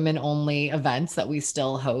the women only events that we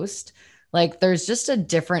still host. Like there's just a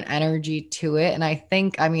different energy to it. And I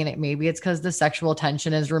think, maybe it's because the sexual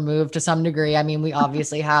tension is removed to some degree. We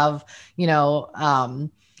obviously have,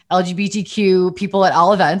 LGBTQ people at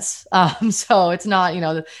all events. So it's not,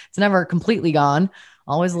 it's never completely gone.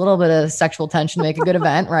 Always a little bit of sexual tension to make a good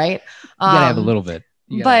event, right? You gotta have a little bit.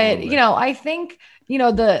 But I think,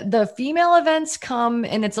 the female events come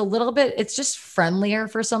and it's just friendlier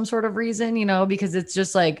for some sort of reason, because it's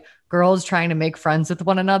just like girls trying to make friends with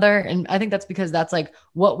one another. And I think that's because that's like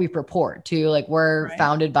what we purport to, like, we're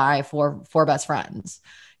founded by four best friends,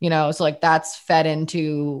 so like that's fed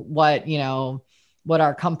into what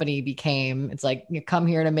our company became. It's like, you come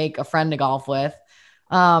here to make a friend to golf with.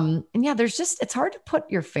 And yeah, it's hard to put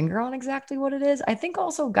your finger on exactly what it is. I think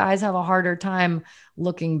also guys have a harder time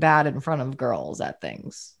looking bad in front of girls at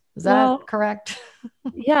things. Is that correct?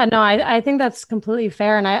 Yeah, no, I think that's completely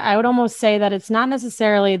fair. And I would almost say that it's not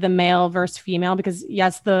necessarily the male versus female, because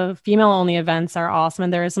yes, the female only events are awesome.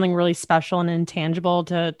 And there is something really special and intangible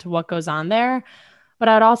to what goes on there. But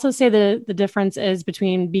I would also say the difference is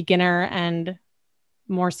between beginner and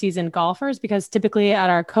more seasoned golfers, because typically at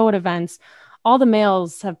our co-ed events, all the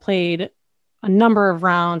males have played a number of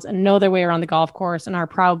rounds and know their way around the golf course and are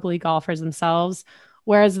probably golfers themselves.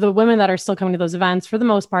 Whereas the women that are still coming to those events, for the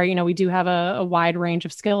most part, we do have a wide range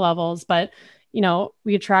of skill levels, but,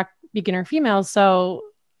 we attract beginner females. So,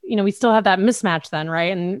 we still have that mismatch then,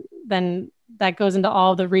 right? And then that goes into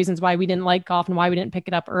all the reasons why we didn't like golf and why we didn't pick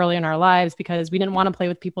it up early in our lives, because we didn't want to play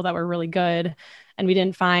with people that were really good. And we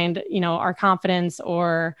didn't find, our confidence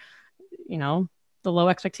or, the low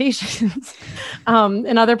expectations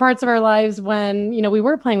in other parts of our lives when, we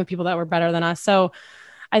were playing with people that were better than us. So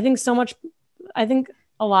I think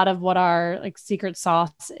a lot of what our like secret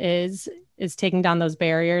sauce is taking down those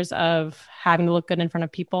barriers of having to look good in front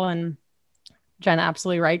of people. And Jen,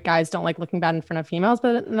 absolutely right. Guys don't like looking bad in front of females,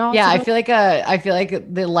 but no. Yeah, I feel like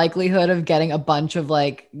the likelihood of getting a bunch of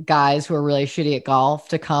like guys who are really shitty at golf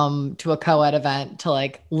to come to a co-ed event to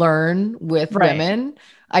like learn with women.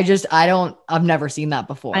 I've never seen that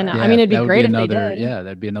before. I know. Yeah, I mean, it'd be great if they did. Yeah,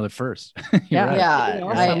 that'd be another first. Yeah. Right. Yeah.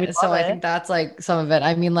 I think that's like some of it.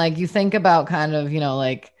 I mean, like you think about kind of,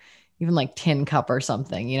 like even like Tin Cup or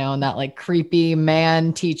something, and that like creepy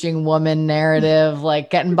man teaching woman narrative, like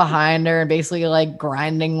getting behind her and basically like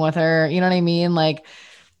grinding with her. You know what I mean? Like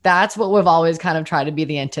that's what we've always kind of tried to be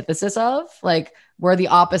the antithesis of. Like we're the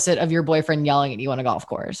opposite of your boyfriend yelling at you on a golf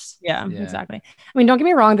course. Yeah, exactly. I mean, don't get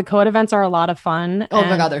me wrong. The co-ed events are a lot of fun. Oh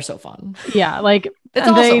my God, they're so fun. Yeah. Like it's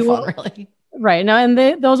also fun, really. Right. No,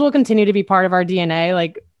 and those will continue to be part of our DNA.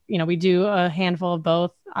 Like, we do a handful of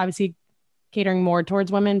both, obviously catering more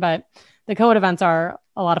towards women, but the co-ed events are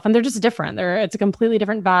a lot of fun. They're just different. It's a completely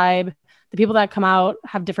different vibe. The people that come out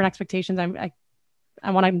have different expectations. I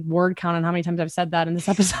want to word count on how many times I've said that in this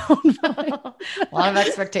episode. A lot of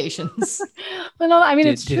expectations. But no, I mean,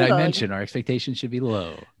 it's true. Did I mention our expectations should be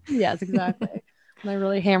low? Yes, exactly. And I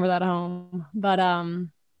really hammer that home. But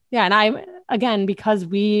yeah, and again, because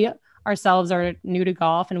we ourselves are new to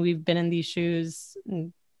golf and we've been in these shoes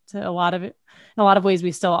in a lot of ways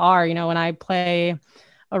we still are. When I play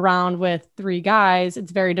around with three guys,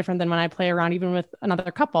 it's very different than when I play around even with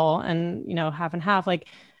another couple and, half and half. Like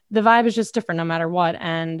the vibe is just different no matter what.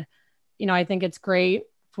 And, I think it's great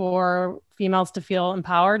for females to feel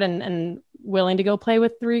empowered and willing to go play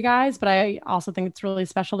with three guys. But I also think it's really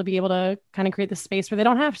special to be able to kind of create the space where they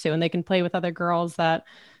don't have to, and they can play with other girls that,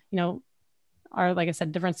 are, like I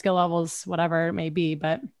said, different skill levels, whatever it may be.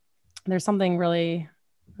 But there's something really,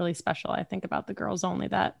 really special, I think, about the girls only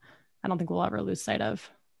that I don't think we'll ever lose sight of.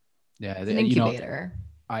 Yeah. It's an incubator.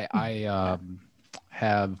 I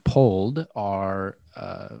have polled our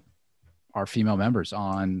female members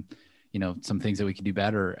on, some things that we could do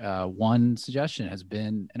better. One suggestion has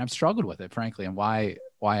been, and I've struggled with it, frankly, and why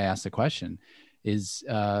I asked the question is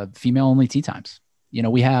female only tee times.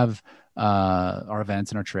 We have our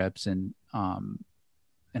events and our trips and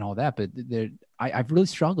all that, but I've really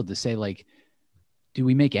struggled to say, like, do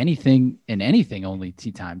we make anything only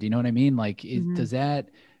tee time? Do you know what I mean? Like, does that,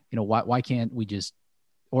 why can't we just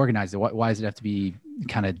organize it? Why does it have to be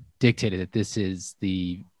kind of dictated that this is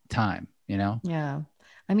the time, Yeah.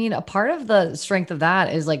 I mean, a part of the strength of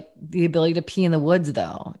that is like the ability to pee in the woods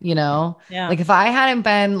though, Yeah. Like if I hadn't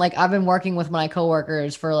been like, I've been working with my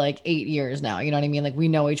coworkers for like 8 years now, you know what I mean? Like we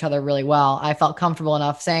know each other really well. I felt comfortable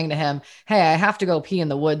enough saying to him, hey, I have to go pee in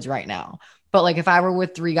the woods right now. But like, if I were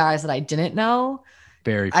with three guys that I didn't know,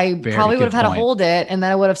 I probably would have had to hold it. And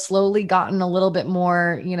then I would have slowly gotten a little bit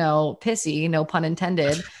more, pissy, no pun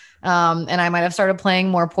intended. And I might have started playing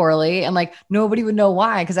more poorly and like, nobody would know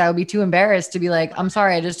why. Cause I would be too embarrassed to be like, I'm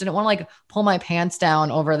sorry. I just didn't want to like pull my pants down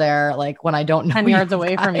over there. Like when I don't know 10 yards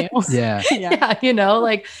away from you. Yeah. Yeah.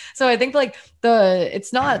 Like, so I think like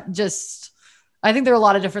it's not just I think there are a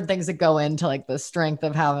lot of different things that go into like the strength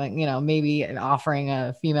of having, maybe offering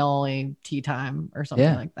a female only tea time or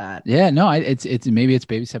something like that. Yeah, no, it's maybe it's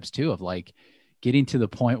baby steps too, of like getting to the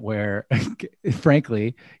point where,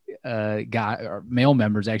 frankly, male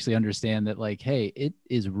members actually understand that, like, hey, it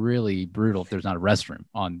is really brutal if there's not a restroom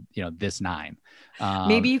on, this 9.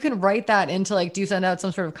 Maybe you can write that into like, do you send out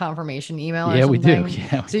some sort of confirmation email or something? Yeah, we do.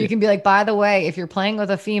 Yeah, so you can be like, by the way, if you're playing with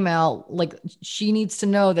a female, like she needs to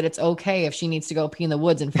know that it's okay if she needs to go pee in the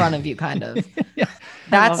woods in front of you, kind of. Yeah.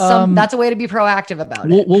 That's a way to be proactive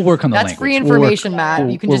about it. We'll work on the language. That's free information,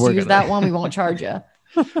 Matt. You can just use that one. We won't charge you.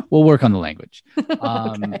 We'll work on the language.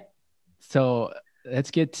 Okay. So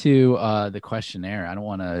let's get to the questionnaire. I don't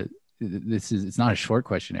want to. It's not a short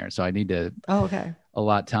questionnaire, so I need to. Oh, okay.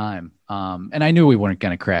 Allot time. And I knew we weren't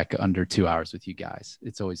going to crack under 2 hours with you guys.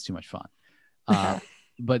 It's always too much fun.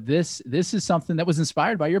 But this is something that was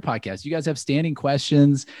inspired by your podcast. You guys have standing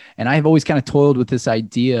questions, and I've always kind of toiled with this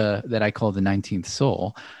idea that I call the 19th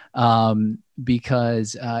soul,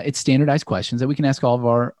 because it's standardized questions that we can ask all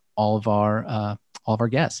of our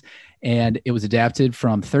guests. And it was adapted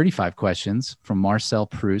from 35 questions from Marcel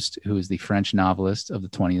Proust, who is the French novelist of the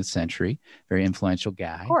 20th century, very influential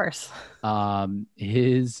guy. Of course.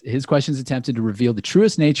 His questions attempted to reveal the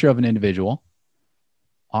truest nature of an individual.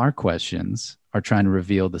 Our questions are trying to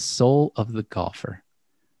reveal the soul of the golfer.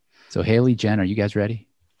 So Haley, Jen, are you guys ready?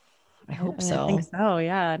 I hope so. I think so.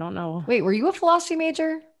 Yeah. I don't know. Wait, were you a philosophy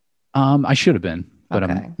major? I should have been, but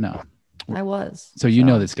okay. I'm no. I was. So you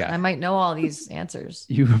know this guy. I might know all these answers.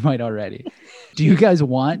 You might already. Do you guys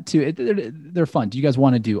want to? They're fun. Do you guys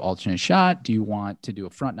want to do alternate shot? Do you want to do a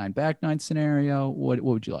front 9, back 9 scenario? What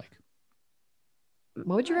would you like?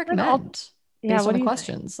 What would you recommend? Based on the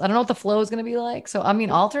questions. I don't know what the flow is going to be like. So I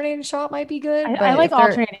mean, alternating shot might be good. I like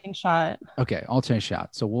alternating shot. Okay, alternate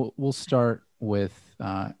shot. So we'll start with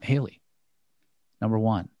Haley. Number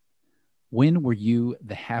 1. When were you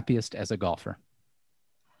the happiest as a golfer?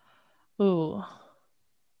 Ooh,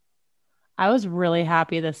 I was really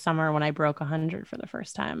happy this summer when I broke 100 for the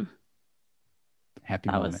first time.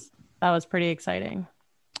 Happy moment. That was pretty exciting.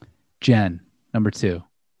 Jen, number 2.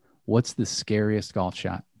 What's the scariest golf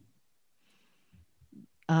shot?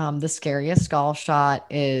 The scariest golf shot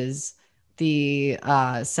is the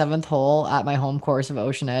 7th hole at my home course of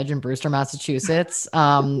Ocean Edge in Brewster, Massachusetts,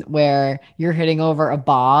 where you're hitting over a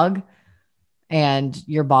bog and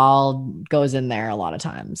your ball goes in there a lot of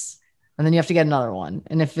times. And then you have to get another one.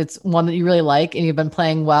 And if it's one that you really like and you've been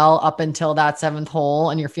playing well up until that 7th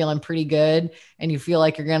hole and you're feeling pretty good and you feel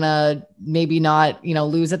like you're going to maybe not,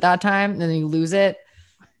 lose at that time, and then you lose it,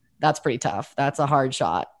 that's pretty tough. That's a hard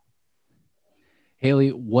shot. Haley,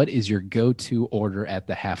 what is your go-to order at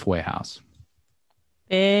the halfway house?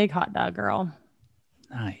 Big hot dog girl.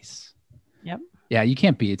 Nice. Yep. Yeah, you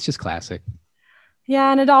can't beat. It's just classic.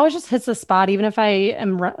 Yeah, and it always just hits the spot, even if I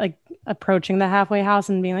am like approaching the halfway house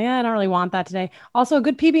and being like, I don't really want that today. Also, a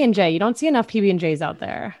good PB&J. You don't see enough PB&Js out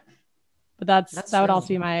there, but that would also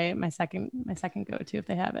be my second go-to if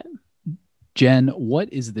they have it. Jen,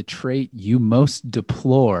 what is the trait you most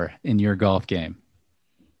deplore in your golf game?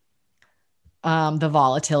 The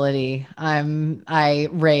volatility. I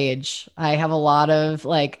rage. I have a lot of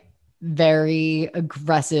like very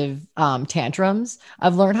aggressive tantrums.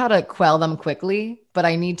 I've learned how to quell them quickly, but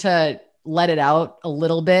I need to let it out a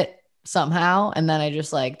little bit somehow. And then I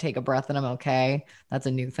just like take a breath and I'm okay. That's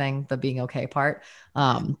a new thing, the being okay part.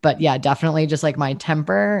 But yeah, definitely just like my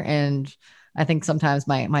temper. And I think sometimes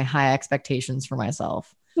my high expectations for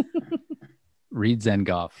myself. Read Zen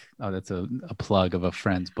Golf. Oh, that's a plug of a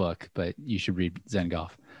friend's book, but you should read Zen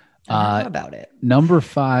Golf. I know about it. Number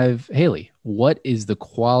 5, Haley, what is the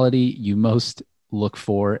quality you most look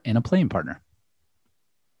for in a playing partner?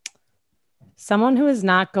 Someone who is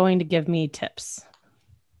not going to give me tips.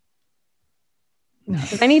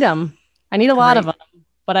 I need them. I need a lot of them,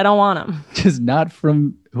 but I don't want them. Just not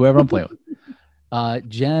from whoever I'm playing with.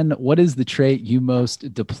 Jen, what is the trait you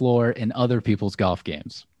most deplore in other people's golf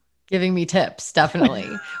games? Giving me tips, definitely.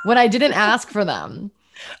 When I didn't ask for them.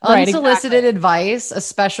 Unsolicited advice,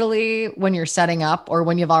 especially when you're setting up or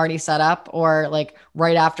when you've already set up or like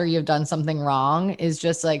right after you've done something wrong, is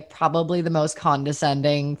just like probably the most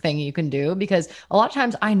condescending thing you can do, because a lot of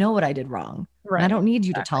times I know what I did wrong. Right. I don't need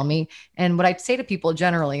you to tell me. And what I say to people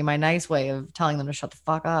generally, my nice way of telling them to shut the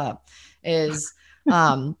fuck up is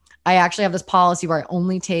I actually have this policy where I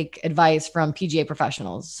only take advice from PGA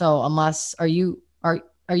professionals. So unless are you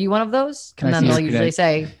one of those? And then they'll usually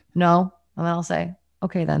say no. And then I'll say,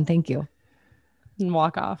 okay, then thank you. And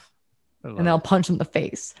walk off. And they'll punch in the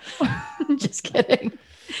face. Just kidding.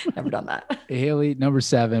 Never done that. Haley, number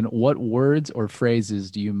 7, what words or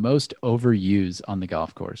phrases do you most overuse on the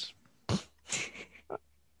golf course?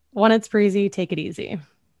 When it's breezy, take it easy.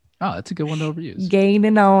 Oh, that's a good one to overuse.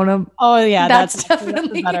 Gaining on them. Oh yeah, that's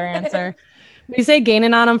definitely a better answer. We say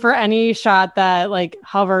gaining on them for any shot that like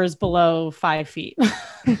hovers below 5 feet.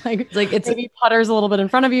 It's maybe putters a little bit in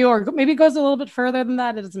front of you, or maybe goes a little bit further than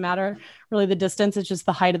that. It doesn't matter really the distance. It's just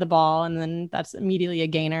the height of the ball, and then that's immediately a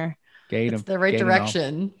gainer. It's the right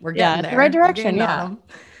direction. We're getting there. The right direction. Yeah.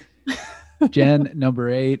 Jen, number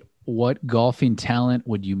 8, what golfing talent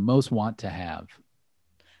would you most want to have?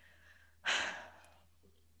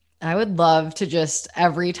 I would love to just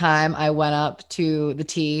every time I went up to the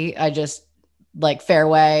tee, I just like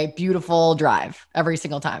fairway, beautiful drive every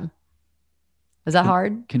single time. Is that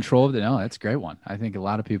hard? Control of the no, that's a great one. I think a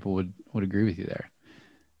lot of people would agree with you there.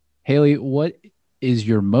 Haley, what is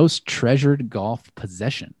your most treasured golf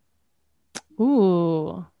possession?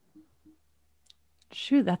 Ooh.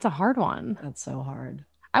 Shoot, that's a hard one. That's so hard.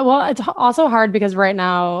 Well, it's also hard because right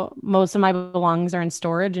now most of my belongings are in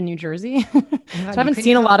storage in New Jersey. So I haven't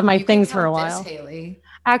seen a lot of my things for a while. Haley.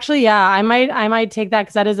 Actually, yeah, I might take that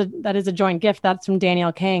because that is a joint gift. That's from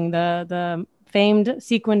Danielle King, the famed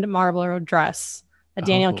sequined marble dress that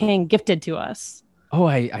Danielle King gifted to us. Oh,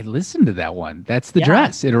 I listened to that one. That's the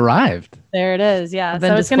dress. It arrived. There it is. Yeah. I've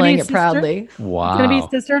been displaying it proudly. Wow. It's going to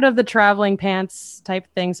be sister of the traveling pants type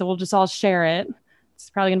thing. So we'll just all share it. It's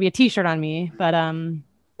probably going to be a t-shirt on me, but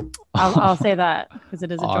I'll say that because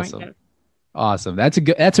it is a joint gift. Awesome. That's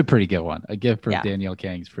a pretty good one. A gift from Danielle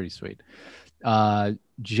King is pretty sweet.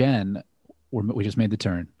 Jen, we just made the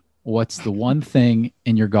turn. What's the one thing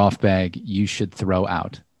in your golf bag you should throw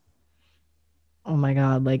out? Oh my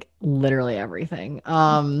God, like literally everything.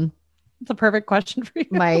 It's a perfect question for you.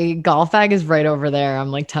 My golf bag is right over there.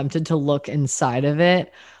 I'm like tempted to look inside of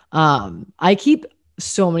it. I keep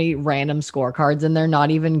so many random scorecards in there, not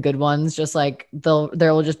even good ones. Just like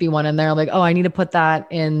there will just be one in there. I'm like, oh, I need to put that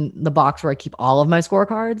in the box where I keep all of my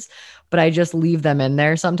scorecards, but I just leave them in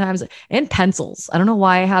there sometimes. And pencils. I don't know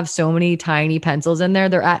why I have so many tiny pencils in there.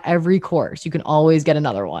 They're at every course. You can always get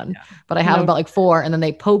another one, but I have about like 4, and then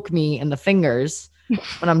they poke me in the fingers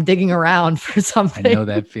when I'm digging around for something. I know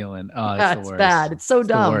that feeling. Oh, it's the worst. Bad. It's so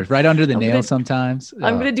dumb. The worst. Right under the nail sometimes.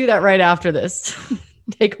 I'm going to do that right after this.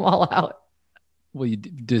 Take them all out. Will you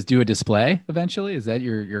just do a display eventually? Is that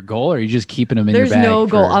your goal, or are you just keeping them in your bag? There's no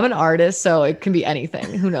goal. I'm an artist, so it can be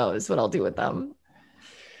anything. Who knows what I'll do with them?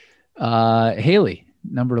 Haley,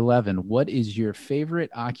 number 11. What is your favorite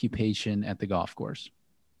occupation at the golf course?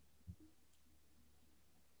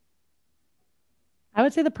 I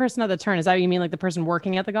would say the person at the turn. Is that what you mean, like the person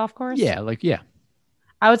working at the golf course? Yeah,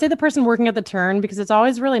 I would say the person working at the turn, because it's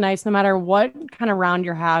always really nice, no matter what kind of round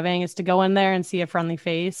you're having, is to go in there and see a friendly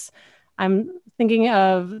face. I'm thinking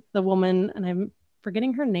of the woman, and I'm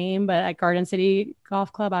forgetting her name, but at Garden City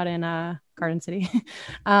Golf Club out in Garden City.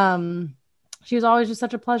 She was always just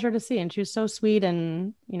such a pleasure to see, and she was so sweet,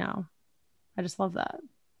 and I just love that.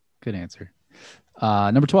 Good answer.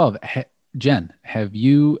 Number 12, Jen, have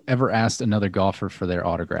you ever asked another golfer for their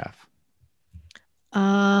autograph?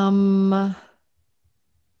 I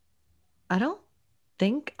don't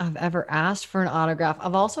think I've ever asked for an autograph.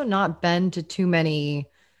 I've also not been to too many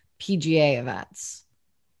PGA events.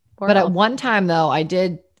 But at one time though, I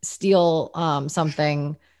did steal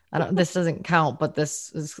something. This doesn't count, but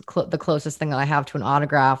this is the closest thing that I have to an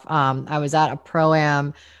autograph. I was at a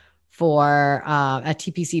pro-am for at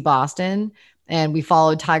TPC Boston, and we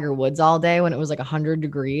followed Tiger Woods all day when it was like 100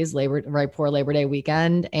 degrees, right before Labor Day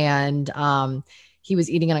weekend. And he was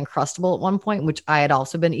eating an Uncrustable at one point, which I had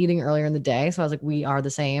also been eating earlier in the day. So I was like, we are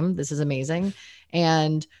the same. This is amazing.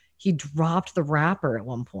 And he dropped the wrapper at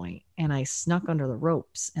one point, and I snuck under the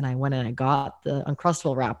ropes, and I went and I got the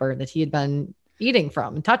Uncrustable wrapper that he had been eating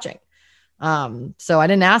from and touching. So I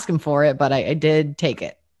didn't ask him for it, but I did take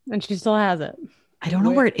it. And she still has it. I don't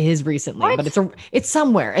know where it is recently, but it's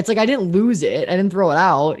somewhere. It's like, I didn't lose it. I didn't throw it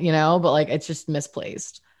out, but like, it's just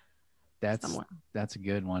misplaced. That's a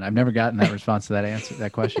good one. I've never gotten that response to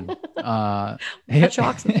that question. That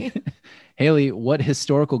shocks me. Haley, what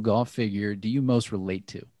historical golf figure do you most relate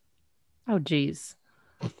to? Oh, geez.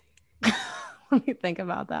 Let me think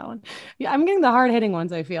about that one. Yeah, I'm getting the hard hitting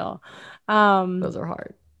ones, I feel. Those are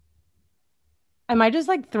hard. I might just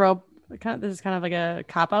like this is kind of like a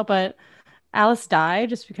cop out, but Alice Dye,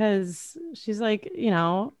 just because she's like, in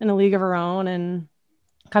a league of her own, and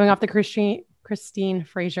coming off the Christine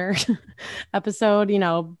Fraser episode,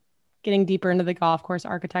 getting deeper into the golf course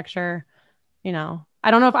architecture, I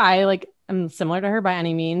don't know if I am similar to her by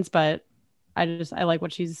any means, but I like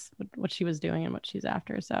what she was doing and what she's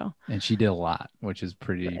after. So, and she did a lot, which is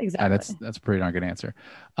pretty, exactly. That's a pretty darn good answer.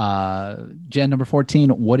 Jen, number 14,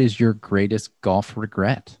 what is your greatest golf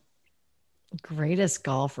regret? Greatest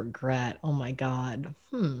golf regret. Oh my God.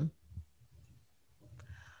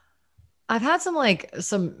 I've had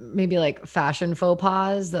some maybe like fashion faux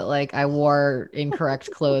pas that like I wore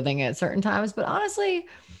incorrect clothing at certain times, but honestly,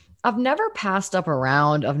 I've never passed up a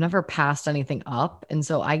round. I've never passed anything up. And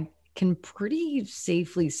so I can pretty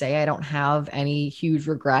safely say I don't have any huge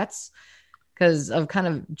regrets because I've kind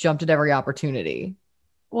of jumped at every opportunity.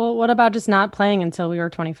 Well, what about just not playing until we were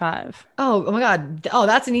 25? Oh my God. Oh,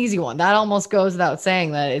 that's an easy one. That almost goes without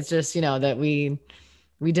saying that it's just, that we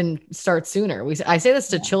didn't start sooner. I say this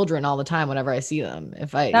to children all the time whenever I see them.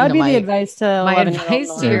 If I, that would be the advice to my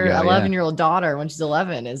advice to your 11-year-old daughter when she's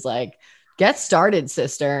 11 is like, get started,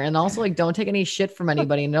 sister. And also like, don't take any shit from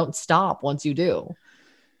anybody and don't stop once you do.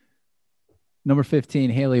 Number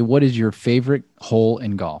 15, Haley, what is your favorite hole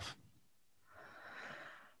in golf?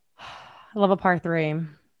 I love a par 3.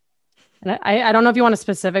 And I don't know if you want a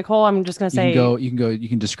specific hole. I'm just going to say you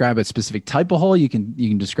can describe a specific type of hole. You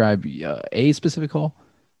can describe a specific hole.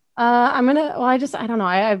 I don't know.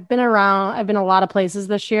 I've been a lot of places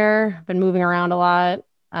this year. I've been moving around a lot.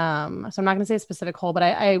 So I'm not going to say a specific hole, but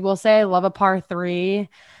I will say I love a par 3.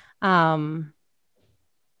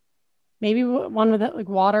 Maybe one with like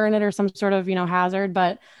water in it or some sort of, hazard,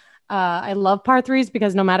 but I love par 3s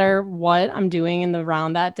because no matter what I'm doing in the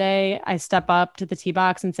round that day, I step up to the tee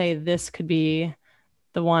box and say, this could be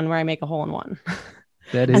the one where I make a hole in one.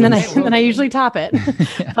 And then I usually top it.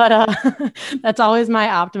 Yeah. But that's always my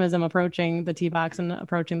optimism approaching the tee box and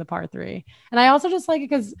approaching the par 3. And I also just like it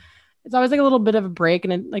because it's always like a little bit of a break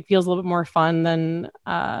and it like feels a little bit more fun than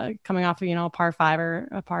coming off of, a par 5 or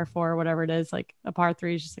a par 4 or whatever it is. Like a par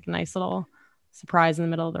 3 is just like a nice little surprise in the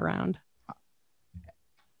middle of the round.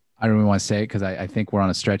 I don't even want to say it because I think we're on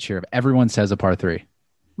a stretch here. Everyone says a par 3.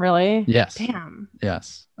 Really? Yes. Damn.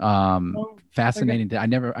 Yes. Fascinating. I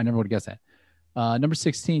never would have guessed that. Number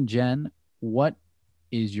 16, Jen, what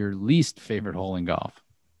is your least favorite hole in golf?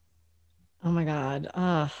 Oh my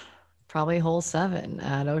God. Probably hole 7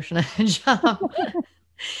 at Ocean Edge.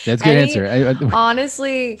 That's a good answer.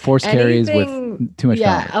 Honestly, forced carries with too much.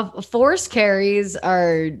 Yeah, forced carries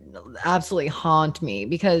are absolutely haunt me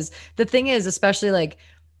because the thing is, especially like,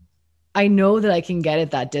 I know that I can get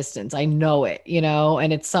it that distance. I know it,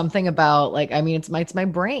 and it's something about like, it's my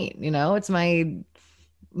brain, it's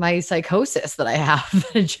my psychosis that I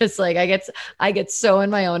have. It's just like, I get so in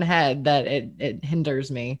my own head that it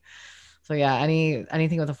hinders me. So yeah,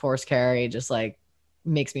 anything with a forced carry just like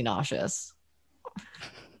makes me nauseous.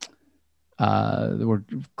 We're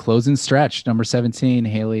closing stretch. Number 17,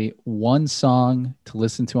 Haley, one song to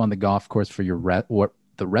listen to on the golf course for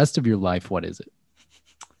the rest of your life. What is it?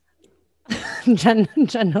 Jen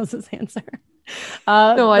knows his answer.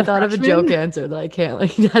 No, I thought of a joke answer that I can't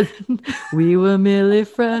like. We were merely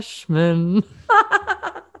freshmen.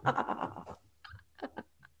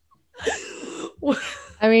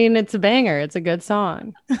 It's a banger. It's a good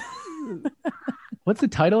song. What's the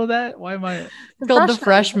title of that? Why am I? It's called The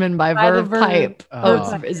Freshman by Verve Pipe.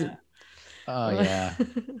 Is it? Oh yeah,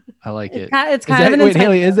 I like it. It's kind of wait,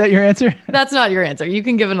 Haley, is that your answer? That's not your answer. You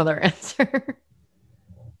can give another answer.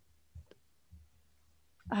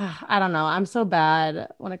 I don't know. I'm so bad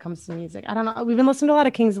when it comes to music. I don't know. We've been listening to a lot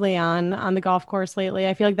of Kings Leon on the golf course lately.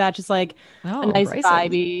 I feel like that's just like a nice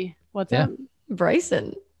vibey. What's that?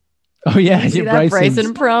 Bryson. Oh yeah, you see that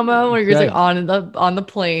Bryson promo where you're like on the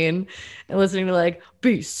plane and listening to like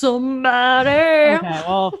 "Be Somebody." Okay,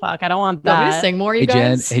 well, fuck, I don't want that. Want me to sing more, you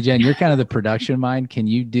guys? Hey Jen, you're kind of the production mind. Can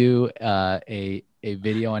you do a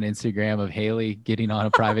video on Instagram of Haley getting on a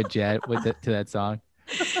private jet to that song?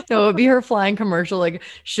 No, it would be her flying commercial, like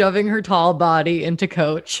shoving her tall body into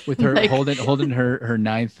coach with her like, holding her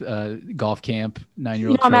ninth golf camp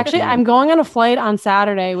 9-year-old. I'm going on a flight on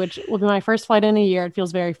Saturday, which will be my first flight in a year. It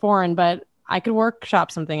feels very foreign, but I could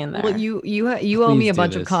workshop something in there. Well, you owe me a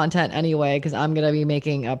bunch of content anyway because I'm gonna be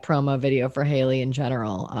making a promo video for Haley in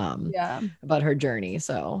general. About her journey.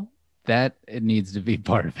 So that it needs to be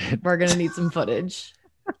part of it. We're gonna need some footage.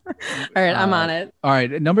 All right, I'm on it. All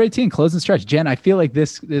right, number 18, closing stretch. Jen, I feel like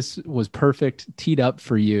this was perfect, teed up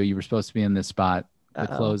for you. You were supposed to be in this spot, the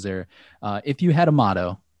closer. If you had a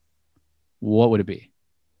motto, what would it be?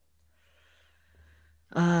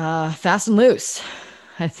 Fast and loose.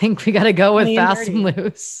 I think we got to go with fast and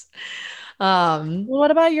loose.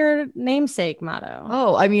 What about your namesake motto?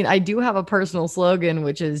 Oh, I do have a personal slogan,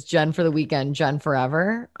 which is Jen for the weekend, Jen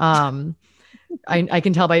forever. I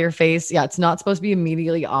can tell by your face. Yeah, it's not supposed to be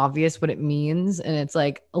immediately obvious what it means. And it's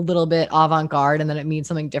like a little bit avant-garde, and then it means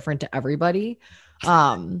something different to everybody.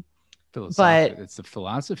 But it's a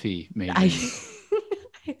philosophy, maybe.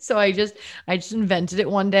 So I just invented it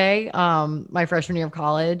one day, my freshman year of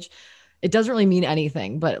college. It doesn't really mean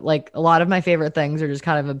anything, but like a lot of my favorite things are just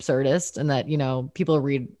kind of absurdist, and that, you know, people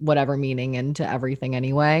read whatever meaning into everything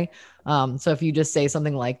anyway. So if you just say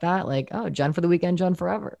something like that, like, oh, Jen for the weekend, Jen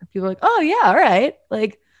forever, people are like, oh yeah, all right.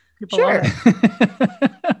 Like, sure.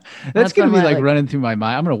 That's going to be like running through my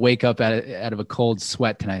mind. I'm going to wake up out of a cold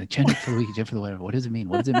sweat tonight. Jen for the weekend, Jen for the whatever. What does it mean?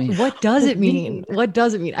 What does it mean? What does it mean? What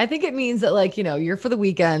does it mean? I think it means that, like, you know, you're for the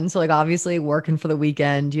weekend. So like, obviously working for the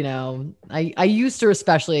weekend, you know, I used to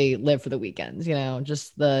especially live for the weekends, you know,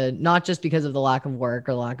 just not just because of the lack of work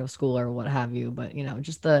or lack of school or what have you, but, you know,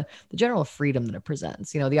 just the general freedom that it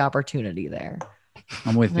presents, you know, the opportunity there.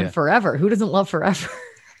 I'm with you. Forever. Who doesn't love forever?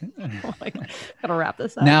 Oh my God. Gotta wrap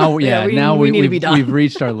this up. Now, we've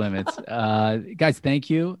reached our limits. Guys, thank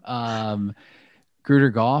you.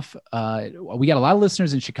 Grueter Golf. We got a lot of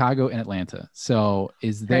listeners in Chicago and Atlanta. So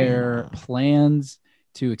is there plans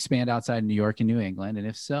to expand outside New York and New England? And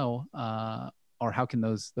if so, or how can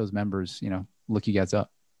those members, you know, look you guys up?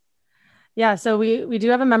 Yeah. So we do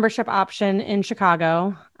have a membership option in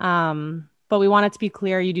Chicago. But we want it to be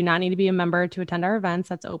clear, you do not need to be a member to attend our events.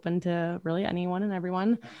 That's open to really anyone and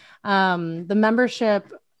everyone. The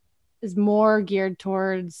membership is more geared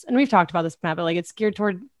towards, and we've talked about this, Matt, but like it's geared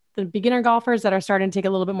toward the beginner golfers that are starting to take it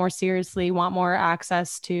a little bit more seriously, want more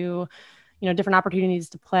access to, you know, different opportunities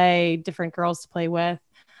to play, different girls to play with.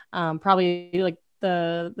 Probably like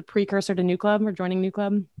the precursor to New Club or joining New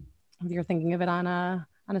Club, if you're thinking of it on a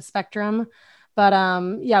spectrum. But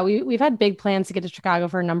yeah, we've had big plans to get to Chicago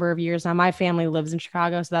for a number of years now. My family lives in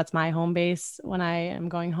Chicago, so that's my home base when I am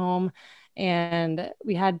going home. And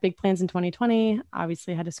we had big plans in 2020,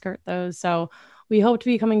 obviously had to skirt those. So we hope to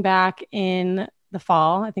be coming back in the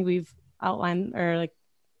fall. I think we've outlined, or like,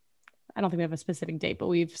 I don't think we have a specific date, but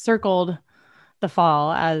we've circled the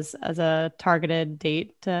fall as a targeted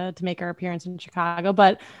date to make our appearance in Chicago.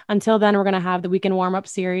 But until then, we're going to have the weekend warm-up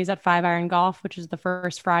series at 5 Iron Golf, which is the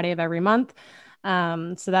first Friday of every month.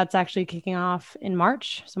 So that's actually kicking off in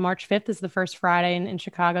March. So March 5th is the first Friday in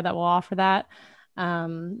Chicago that will offer that.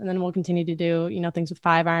 And then we'll continue to do, you know, things with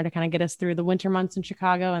 5 Iron to kind of get us through the winter months in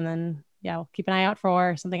Chicago. And then, yeah, we'll keep an eye out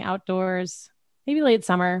for something outdoors, maybe late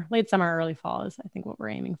summer, early fall is I think what we're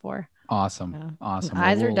aiming for. Awesome. Yeah. Awesome.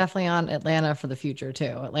 Eyes are definitely on Atlanta for the future too.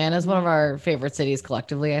 Atlanta is one of our favorite cities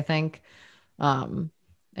collectively, I think.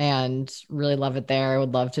 And really love it there.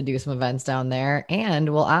 Would love to do some events down there. And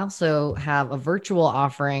we'll also have a virtual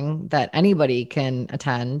offering that anybody can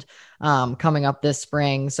attend coming up this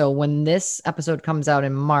spring. So when this episode comes out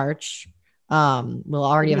in March, we'll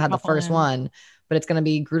already have had the first one, but it's going to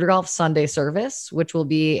be Grueter Golf Sunday service, which will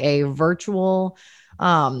be a virtual,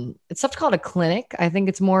 it's tough to call it a clinic. I think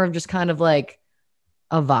it's more of just kind of like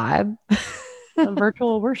a vibe. A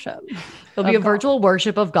virtual worship. It'll be a virtual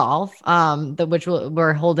worship of golf,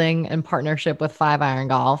 we're holding in partnership with 5 Iron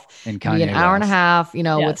Golf. And an hour and a half, you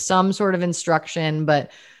know, with some sort of instruction, but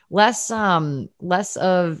less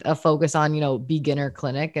of a focus on, you know, beginner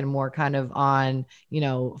clinic and more kind of on, you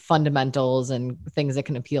know, fundamentals and things that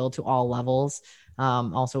can appeal to all levels.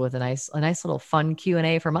 Also with a nice little fun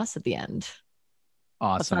Q&A from us at the end.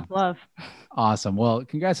 Awesome. Love. Awesome. Well,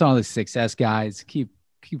 congrats on all the success, guys. Keep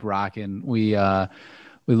rocking. We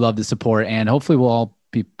love the support, and hopefully we'll all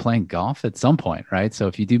be playing golf at some point, right? So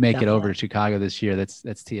if you do make it over to Chicago this year,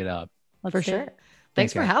 let's tee it up. For sure.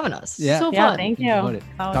 Thanks for having us. Yeah. So fun. Thank you.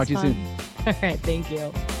 Talk to you soon. All right. Thank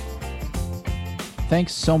you.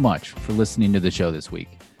 Thanks so much for listening to the show this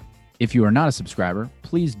week. If you are not a subscriber,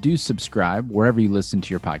 please do subscribe wherever you listen to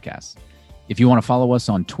your podcasts. If you want to follow us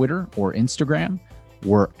on Twitter or Instagram,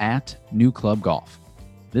 we're at New Club Golf.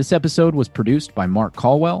 This episode was produced by Mark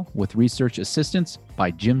Caldwell with research assistance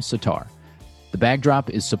by Jim Sitar. The Bag Drop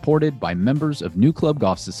is supported by members of New Club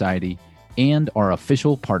Golf Society and our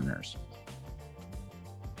official partners.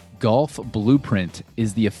 Golf Blueprint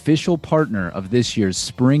is the official partner of this year's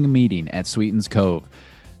spring meeting at Sweetens Cove.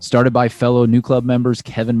 Started by fellow New Club members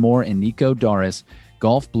Kevin Moore and Nico Doris,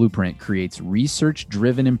 Golf Blueprint creates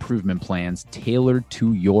research-driven improvement plans tailored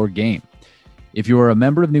to your game. If you are a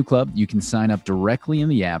member of New Club, you can sign up directly in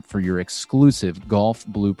the app for your exclusive Golf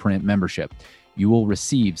Blueprint membership. You will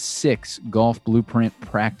receive 6 Golf Blueprint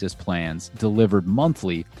practice plans delivered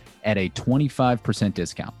monthly at a 25%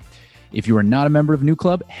 discount. If you are not a member of New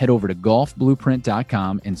Club, head over to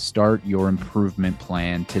golfblueprint.com and start your improvement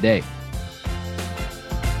plan today.